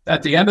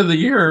at the end of the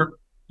year,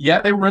 yeah,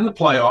 they were in the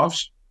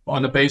playoffs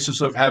on the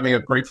basis of having a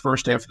great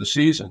first half of the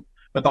season.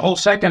 But the whole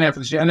second half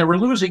of the season, and they were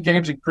losing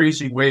games in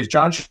crazy ways.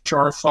 John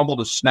Sharp fumbled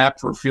a snap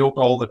for a field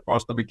goal that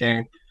cost them a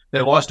game.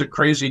 They lost a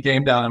crazy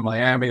game down in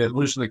Miami. They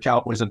lost to the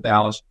Cowboys in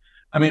Dallas.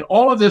 I mean,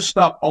 all of this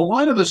stuff, a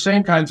lot of the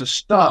same kinds of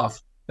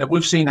stuff that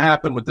we've seen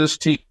happen with this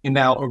team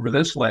now over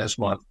this last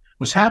month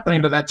was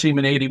happening to that team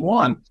in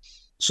 81.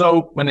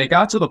 So when they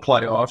got to the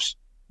playoffs,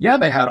 yeah,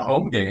 they had a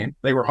home game.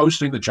 They were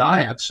hosting the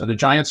Giants, and the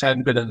Giants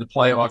hadn't been in the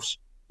playoffs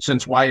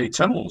since Y.A.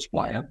 Tindall was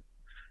playing.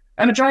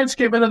 And the Giants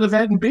came into the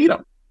vet and beat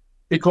them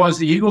because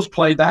the Eagles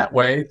played that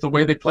way, the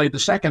way they played the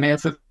second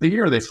half of the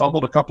year. They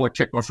fumbled a couple of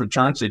kickoff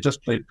returns. They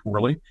just played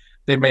poorly.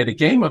 They made a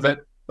game of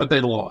it, but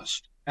they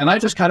lost. And I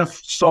just kind of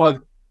saw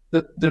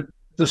the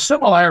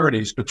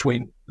similarities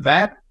between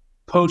that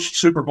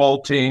post-Super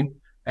Bowl team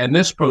and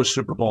this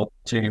post-Super Bowl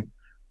team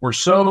were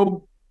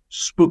so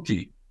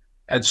spooky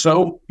and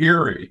so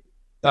eerie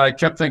that I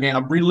kept thinking,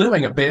 I'm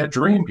reliving a bad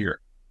dream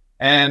here.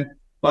 And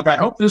look, I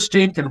hope this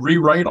team can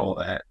rewrite all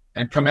that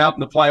and come out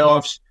in the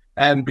playoffs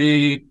and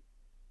be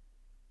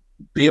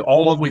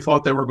all of we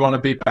thought they were going to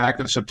be back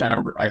in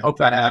September. I hope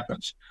that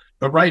happens.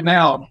 But right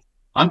now,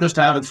 I'm just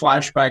having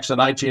flashbacks to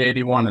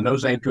 1981, and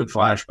those ain't good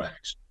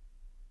flashbacks.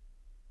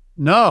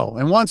 No.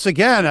 And once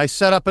again, I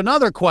set up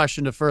another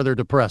question to further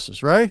depress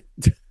us, right?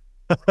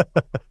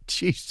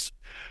 Jeez.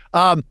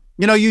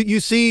 You know, you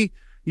see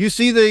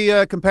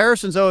the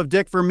comparisons, though, of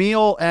Dick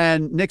Vermeil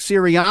and Nick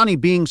Sirianni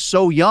being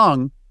so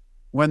young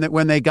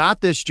when they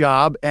got this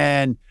job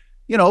and,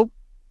 you know,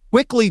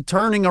 quickly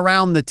turning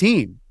around the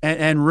team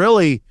and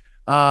really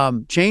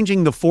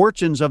changing the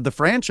fortunes of the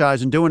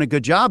franchise and doing a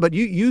good job. But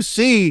you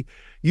see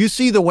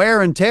the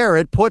wear and tear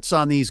it puts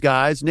on these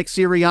guys. Nick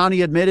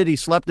Sirianni admitted he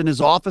slept in his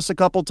office a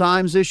couple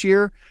times this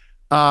year.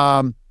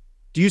 Do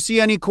you see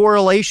any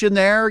correlation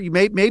there?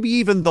 Maybe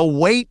even the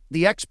weight,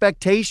 the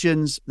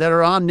expectations that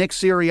are on Nick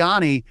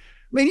Sirianni. I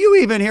mean, you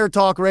even hear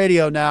talk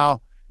radio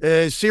now,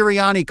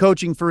 Sirianni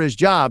coaching for his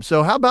job.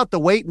 So how about the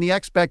weight and the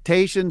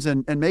expectations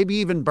and maybe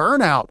even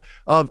burnout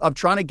of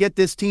trying to get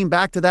this team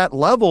back to that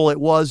level it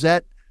was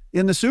at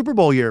in the Super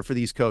Bowl year for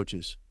these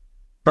coaches.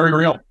 Very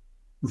real.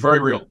 Very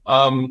real.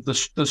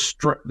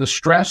 The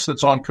stress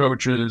that's on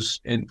coaches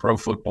in pro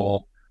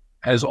football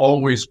has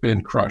always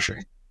been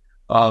crushing.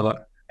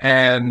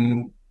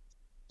 And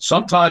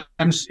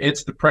sometimes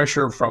it's the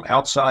pressure from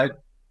outside.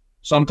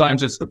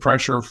 Sometimes it's the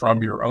pressure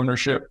from your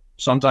ownership.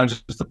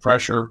 Sometimes it's the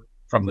pressure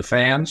from the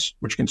fans,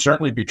 which can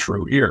certainly be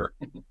true here.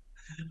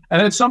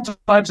 And then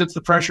sometimes it's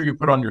the pressure you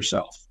put on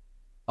yourself.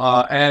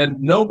 And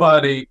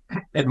nobody,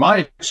 in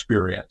my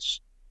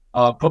experience,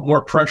 put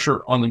more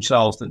pressure on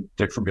themselves than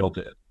Dick Vermeil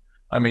did.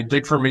 I mean,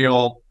 Dick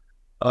Vermeil,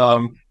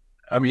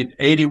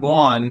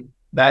 81,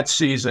 that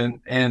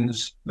season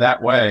ends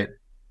that way.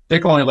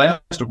 Dick only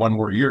lasted one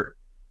more year.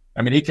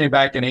 I mean, he came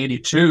back in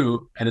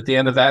 82, and at the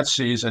end of that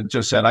season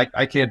just said,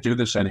 I can't do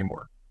this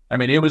anymore. I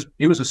mean, he was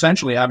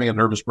essentially having a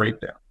nervous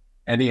breakdown,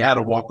 and he had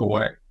to walk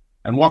away,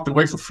 and walked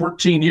away for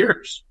 14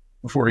 years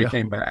before he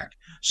came back.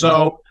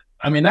 So,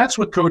 I mean, that's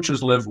what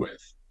coaches live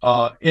with,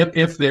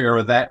 if they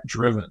are that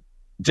driven.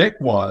 Dick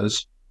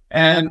was,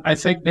 and I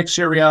think Nick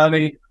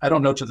Sirianni, I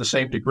don't know to the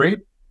same degree,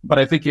 but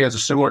I think he has a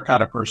similar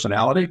kind of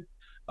personality.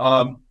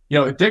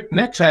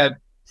 Nick's had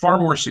far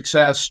more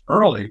success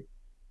early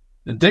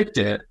than Dick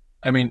did.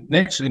 I mean,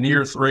 Nick's in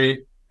year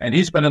 3, and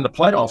he's been in the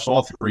playoffs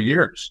all 3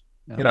 years.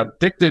 Yeah.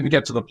 Dick didn't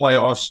get to the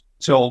playoffs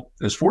till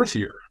his 4th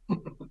year.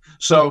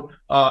 So,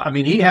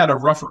 he had a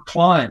rougher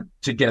climb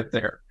to get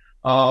there.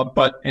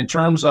 But in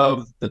terms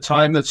of the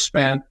time that's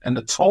spent and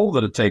the toll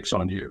that it takes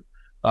on you,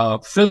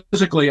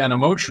 physically and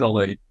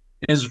emotionally,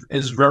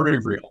 is very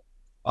real.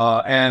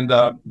 And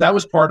that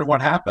was part of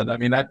what happened. I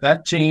mean,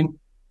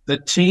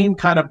 the team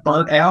kind of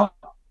burnt out,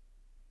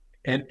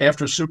 and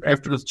after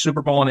the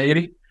Super Bowl in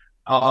 80,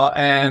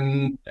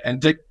 and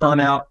Dick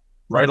burnt out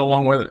right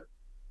along with it.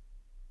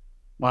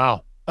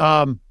 Wow.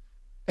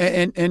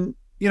 In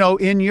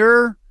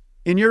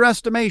your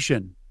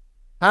estimation,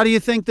 how do you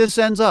think this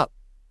ends up?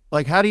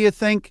 Like, how do you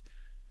think,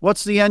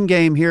 what's the end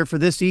game here for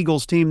this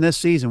Eagles team this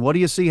season? What do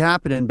you see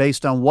happening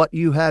based on what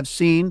you have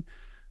seen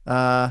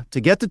to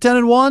get to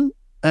 10-1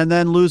 and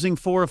then losing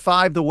 4 or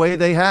 5 the way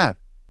they have?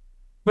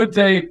 But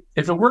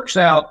if it works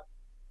out,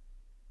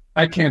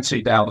 I can't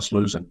see Dallas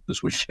losing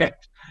this weekend.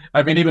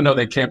 I mean, even though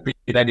they can't beat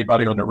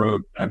anybody on the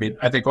road, I mean,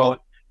 I think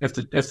if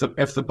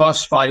the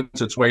bus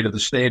finds its way to the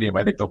stadium,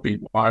 I think they'll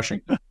beat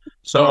Washington.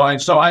 So I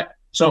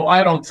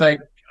don't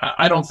think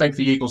the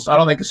Eagles. I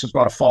don't think this is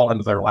going to fall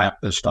into their lap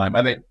this time.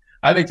 I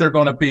think they're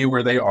going to be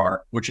where they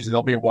are, which is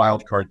they'll be a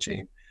wild card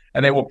team,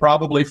 and they will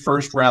probably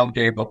first round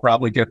game. They'll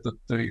probably get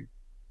the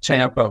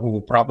Tampa, who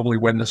will probably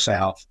win the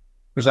South,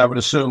 because I would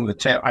assume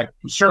I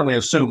certainly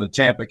assume that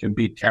Tampa can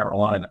beat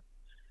Carolina.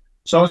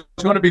 So it's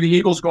going to be the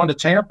Eagles going to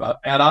Tampa,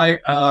 and I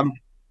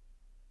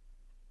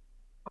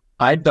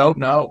don't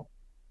know.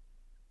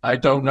 I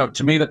don't know.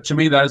 To me,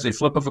 that is a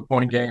flip of a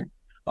coin game.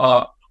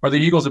 Are the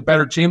Eagles a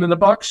better team than the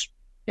Bucs?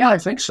 Yeah, I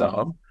think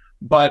so.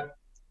 But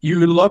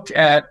you look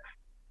at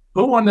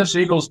who on this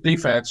Eagles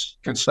defense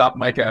can stop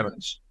Mike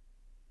Evans.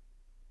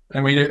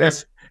 I mean,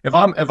 if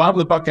I'm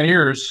the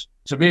Buccaneers,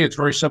 to me, it's a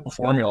very simple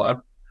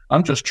formula.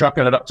 I'm just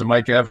chucking it up to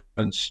Mike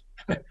Evans.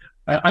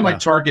 I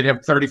might target him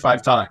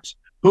 35 times.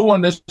 Who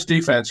on this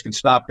defense can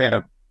stop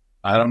him?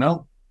 I don't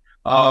know.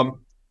 To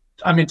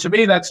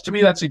me,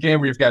 that's a game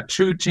where you've got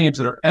 2 teams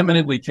that are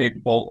eminently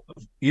capable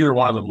of either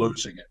one of them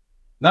losing it.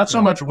 Not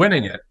so much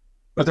winning it,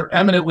 but they're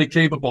eminently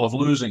capable of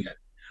losing it.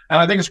 And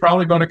I think it's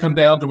probably going to come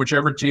down to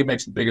whichever team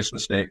makes the biggest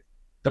mistake.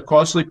 The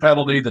costly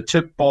penalty, the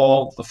tip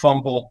ball, the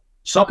fumble,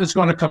 something's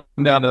going to come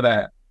down to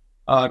that.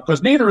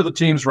 Because neither of the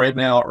teams right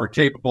now are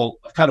capable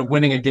of kind of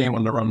winning a game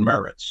on their own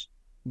merits,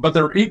 but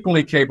they're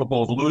equally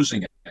capable of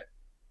losing it.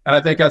 And I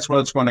think that's what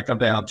it's going to come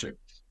down to.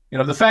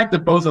 The fact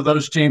that both of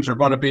those teams are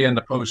going to be in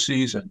the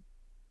postseason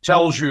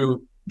tells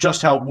you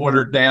just how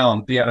watered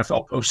down the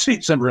NFL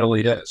postseason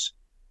really is.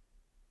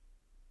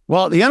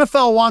 Well, the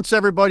NFL wants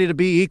everybody to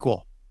be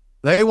equal.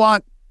 They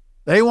want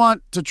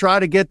to try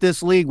to get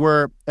this league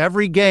where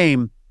every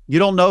game you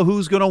don't know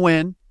who's going to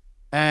win,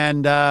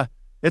 and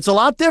it's a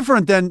lot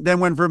different than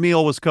when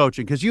Vermeil was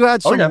coaching, because you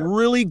had some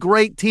really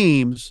great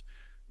teams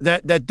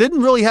that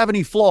didn't really have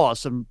any flaws,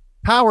 some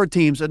power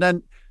teams, and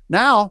then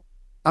now,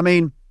 I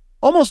mean,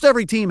 almost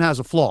every team has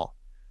a flaw.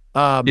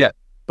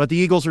 But the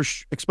Eagles are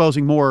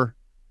exposing more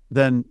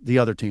than the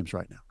other teams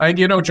right now. And,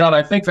 John,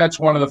 I think that's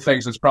one of the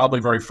things that's probably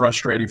very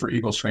frustrating for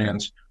Eagles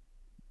fans.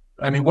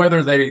 I mean,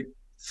 whether they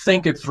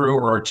think it through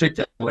or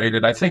articulate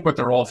it, I think what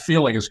they're all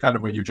feeling is kind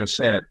of what you just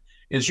said,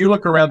 is you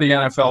look around the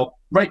NFL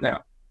right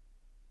now,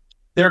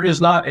 there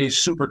is not a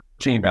super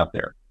team out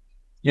there.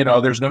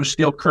 There's no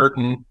Steel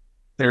Curtain.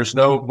 There's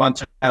no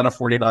Montana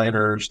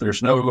 49ers.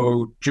 There's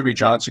no Jimmy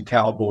Johnson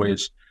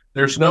Cowboys.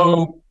 There's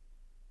no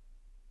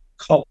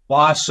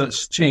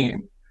colossus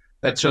team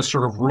that's just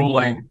sort of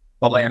ruling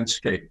the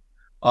landscape.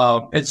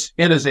 It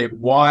is a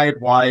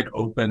wide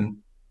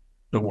open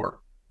door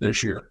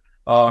this year.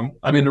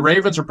 The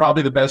Ravens are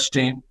probably the best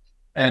team,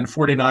 and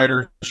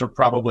 49ers are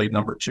probably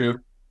number 2.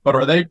 But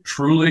are they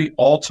truly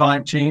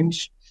all-time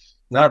teams?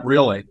 Not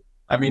really.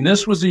 I mean,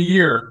 this was a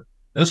year,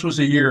 it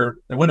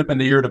would have been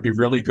the year to be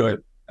really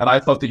good. And I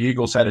thought the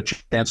Eagles had a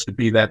chance to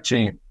be that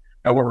team.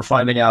 And what we're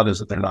finding out is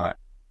that they're not.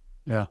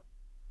 Yeah.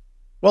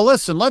 Well,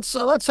 listen, let's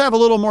have a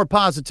little more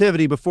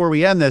positivity before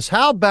we end this.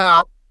 How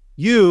about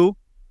you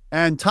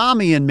and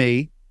Tommy and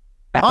me?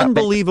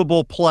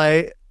 Unbelievable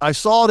play. I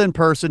saw it in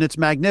person. It's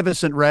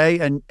magnificent, Ray,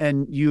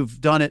 and you've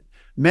done it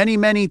many,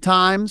 many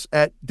times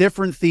at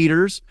different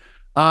theaters.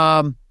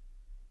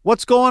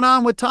 What's going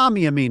on with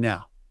Tommy and me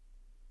now?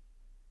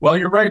 Well,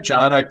 you're right,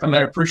 John. I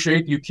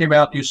appreciate you came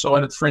out. You saw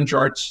it at Fringe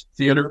Arts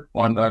Theater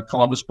on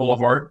Columbus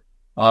Boulevard.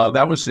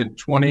 That was in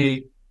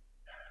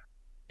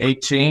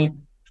 2018,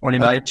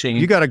 2019.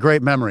 You got a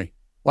great memory.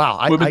 Wow.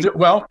 I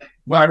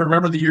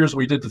remember the years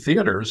we did the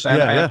theaters.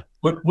 And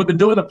we've been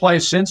doing the play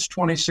since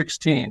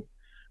 2016.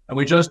 And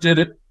we just did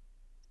it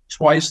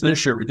twice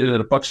this year. We did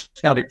it at Bucks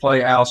County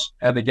Playhouse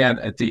and again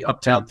at the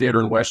Uptown Theater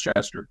in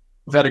Westchester.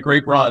 We've had a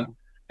great run.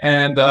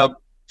 And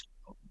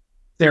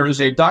there is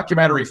a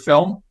documentary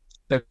film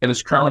that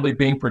is currently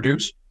being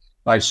produced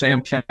by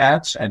Sam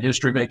Katz and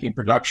History Making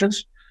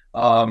Productions.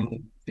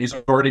 He's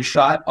already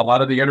shot a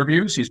lot of the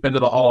interviews. He's been to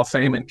the Hall of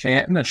Fame in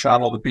Canton and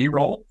shot all the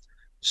B-roll.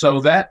 So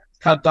that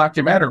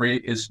documentary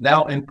is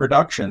now in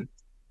production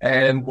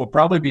and will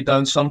probably be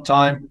done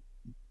sometime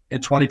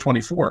in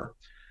 2024.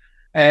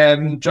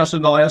 And just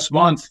in the last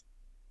month,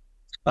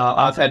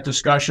 I've had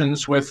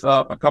discussions with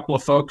a couple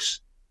of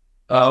folks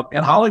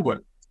in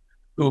Hollywood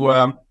who,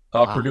 a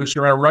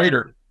producer and a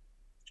writer,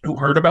 who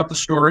heard about the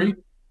story,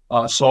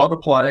 saw the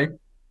play,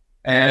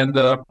 and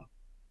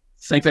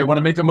think they want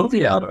to make a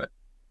movie out of it.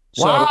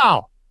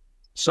 Wow.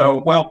 So,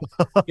 well,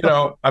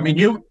 I mean,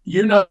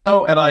 you know,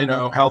 and I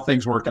know how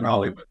things work in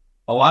Hollywood.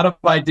 A lot of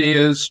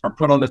ideas are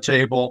put on the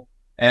table,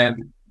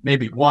 and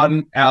maybe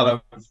one out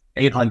of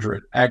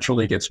 800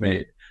 actually gets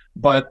made.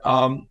 But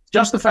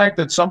just the fact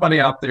that somebody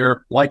out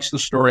there likes the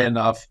story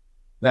enough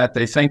that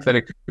they think that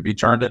it could be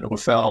turned into a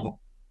film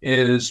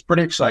is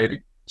pretty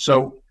exciting.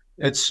 So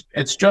it's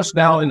just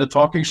now in the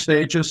talking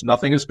stages.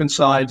 Nothing has been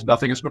signed.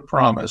 Nothing has been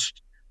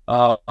promised.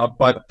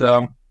 But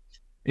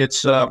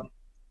it's a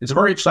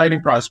very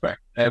exciting prospect,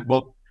 and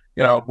we'll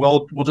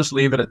just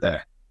leave it at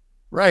that.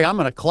 Ray, I'm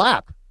going to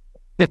clap.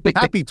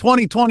 Happy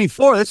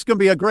 2024. This is going to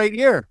be a great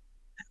year.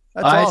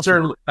 That's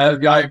awesome.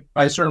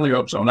 I certainly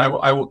hope so, and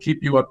I will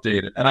keep you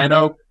updated. And I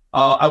know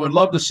I would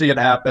love to see it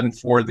happen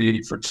for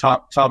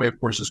Tommy. Of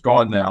course, is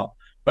gone now,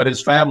 but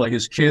his family,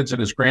 his kids, and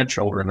his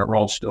grandchildren are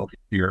all still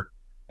here,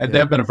 and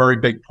they've been a very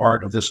big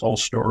part of this whole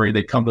story.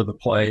 They come to the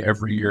play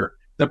every year.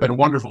 They've been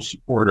wonderful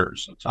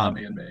supporters of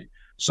Tommy and me.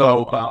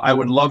 So I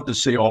would love to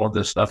see all of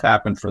this stuff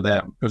happen for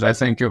them, because I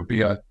think it would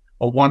be a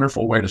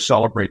wonderful way to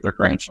celebrate their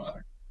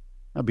grandfather.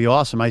 That'd be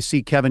awesome. I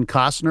see Kevin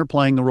Costner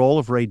playing the role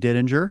of Ray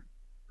Didinger.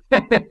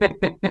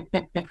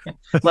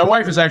 My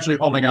wife is actually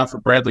holding out for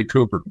Bradley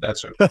Cooper.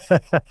 That's it.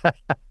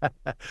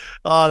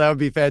 Oh, that would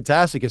be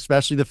fantastic,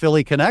 especially the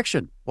Philly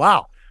connection.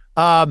 Wow.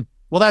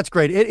 Well, that's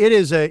great. It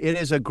is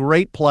a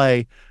great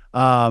play,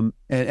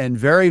 and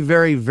very,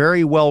 very,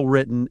 very well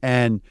written.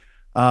 And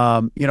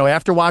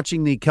after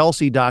watching the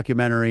Kelsey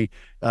documentary,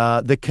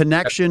 the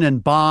connection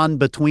and bond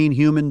between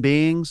human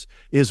beings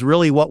is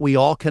really what we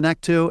all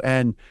connect to.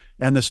 And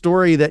the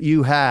story that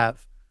you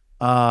have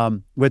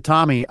with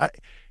Tommy,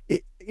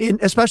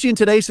 especially in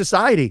today's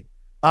society,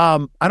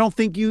 I don't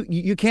think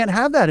you can't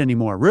have that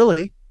anymore,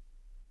 really.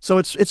 So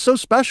it's so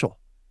special.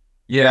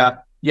 Yeah,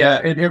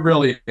 it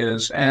really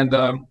is. And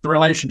the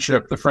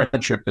relationship, the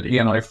friendship that he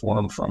and I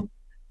formed from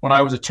when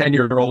I was a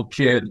 10-year-old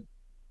kid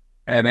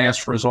and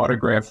asked for his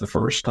autograph the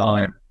first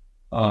time,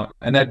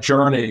 and that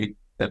journey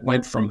that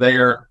went from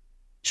there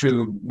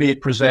to me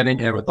presenting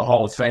him at the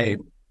Hall of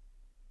Fame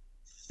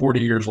 40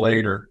 years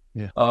later,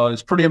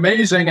 is pretty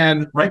amazing.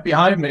 And right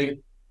behind me,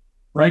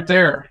 right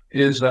there,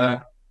 is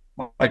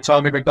my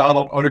Tommy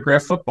McDonald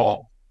autographed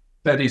football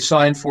that he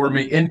signed for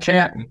me in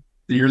Canton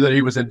the year that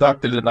he was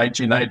inducted in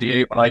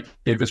 1998 when I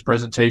gave his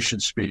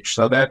presentation speech.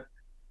 So that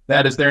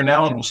is there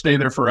now and will stay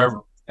there forever.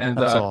 And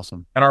that's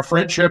awesome. And our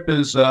friendship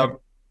is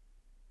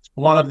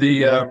one of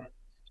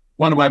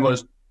my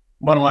most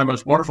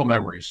wonderful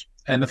memories.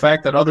 And the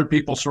fact that other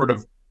people sort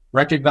of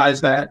recognize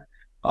that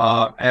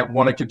and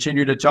want to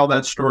continue to tell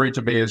that story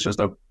to me is just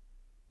a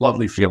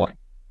lovely feeling.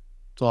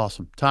 It's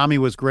awesome. Tommy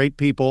was great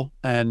people,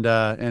 and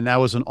that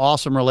was an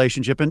awesome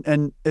relationship.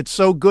 And it's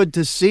so good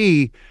to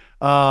see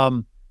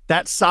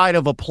that side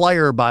of a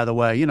player, by the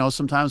way.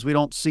 Sometimes we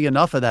don't see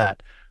enough of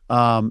that.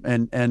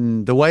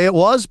 And the way it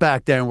was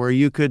back then, where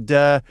you could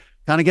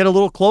kind of get a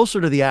little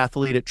closer to the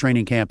athlete at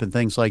training camp and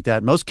things like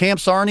that. Most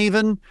camps aren't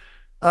even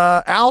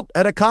out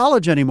at a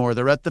college anymore.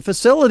 They're at the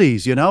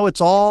facilities.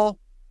 It's all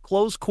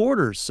close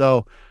quarters.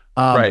 So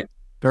right.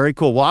 Very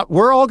cool. Well,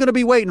 we're all going to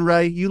be waiting,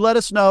 Ray. You let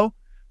us know.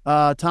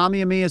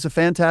 Tommy and me is a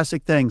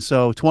fantastic thing.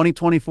 So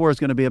 2024 is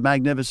going to be a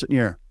magnificent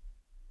year.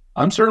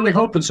 I'm certainly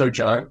hoping so,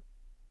 John.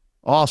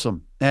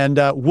 Awesome. And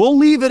we'll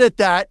leave it at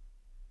that.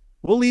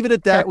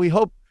 We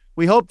hope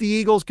the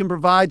Eagles can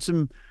provide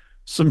some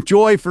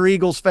joy for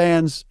Eagles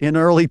fans in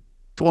early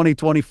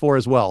 2024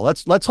 as well.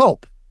 Let's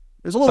hope.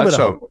 There's a little bit of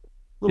hope.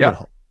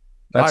 Yeah.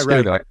 That's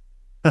good.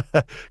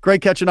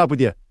 Great catching up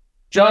with you.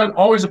 John,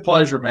 always a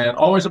pleasure, man.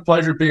 Always a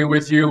pleasure being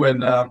with you.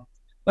 And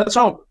let's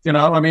hope,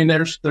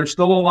 they're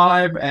still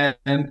alive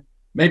and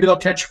maybe they'll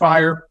catch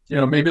fire.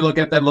 Maybe they'll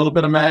get that little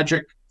bit of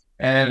magic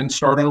and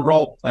start on a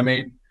roll.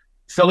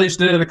 Phillies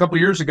did it a couple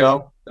of years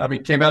ago.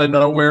 Came out of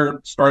nowhere,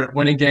 started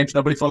winning games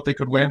nobody thought they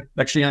could win.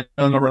 Next year,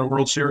 they're in the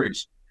World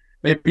Series.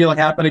 Maybe it'll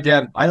happen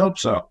again. I hope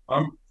so.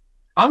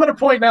 I'm at a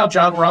point now,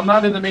 John, where I'm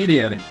not in the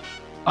media anymore.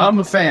 I'm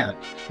a fan.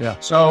 Yeah.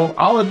 So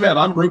I'll admit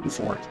I'm rooting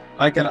for it.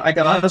 I can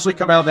honestly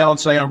come out now and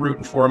say I'm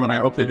rooting for them, and I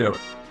hope they do it.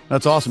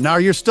 That's awesome. Now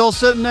you're still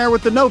sitting there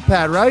with the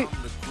notepad, right?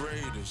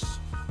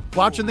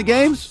 Watching the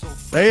games?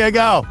 There you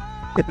go.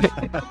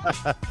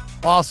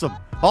 Awesome.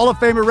 Hall of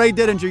Famer Ray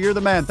Didinger, you're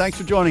the man. Thanks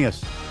for joining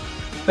us.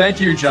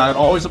 Thank you, John.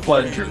 Always a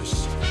pleasure.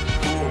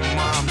 Oh,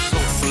 mom, so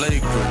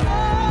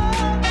flagrant.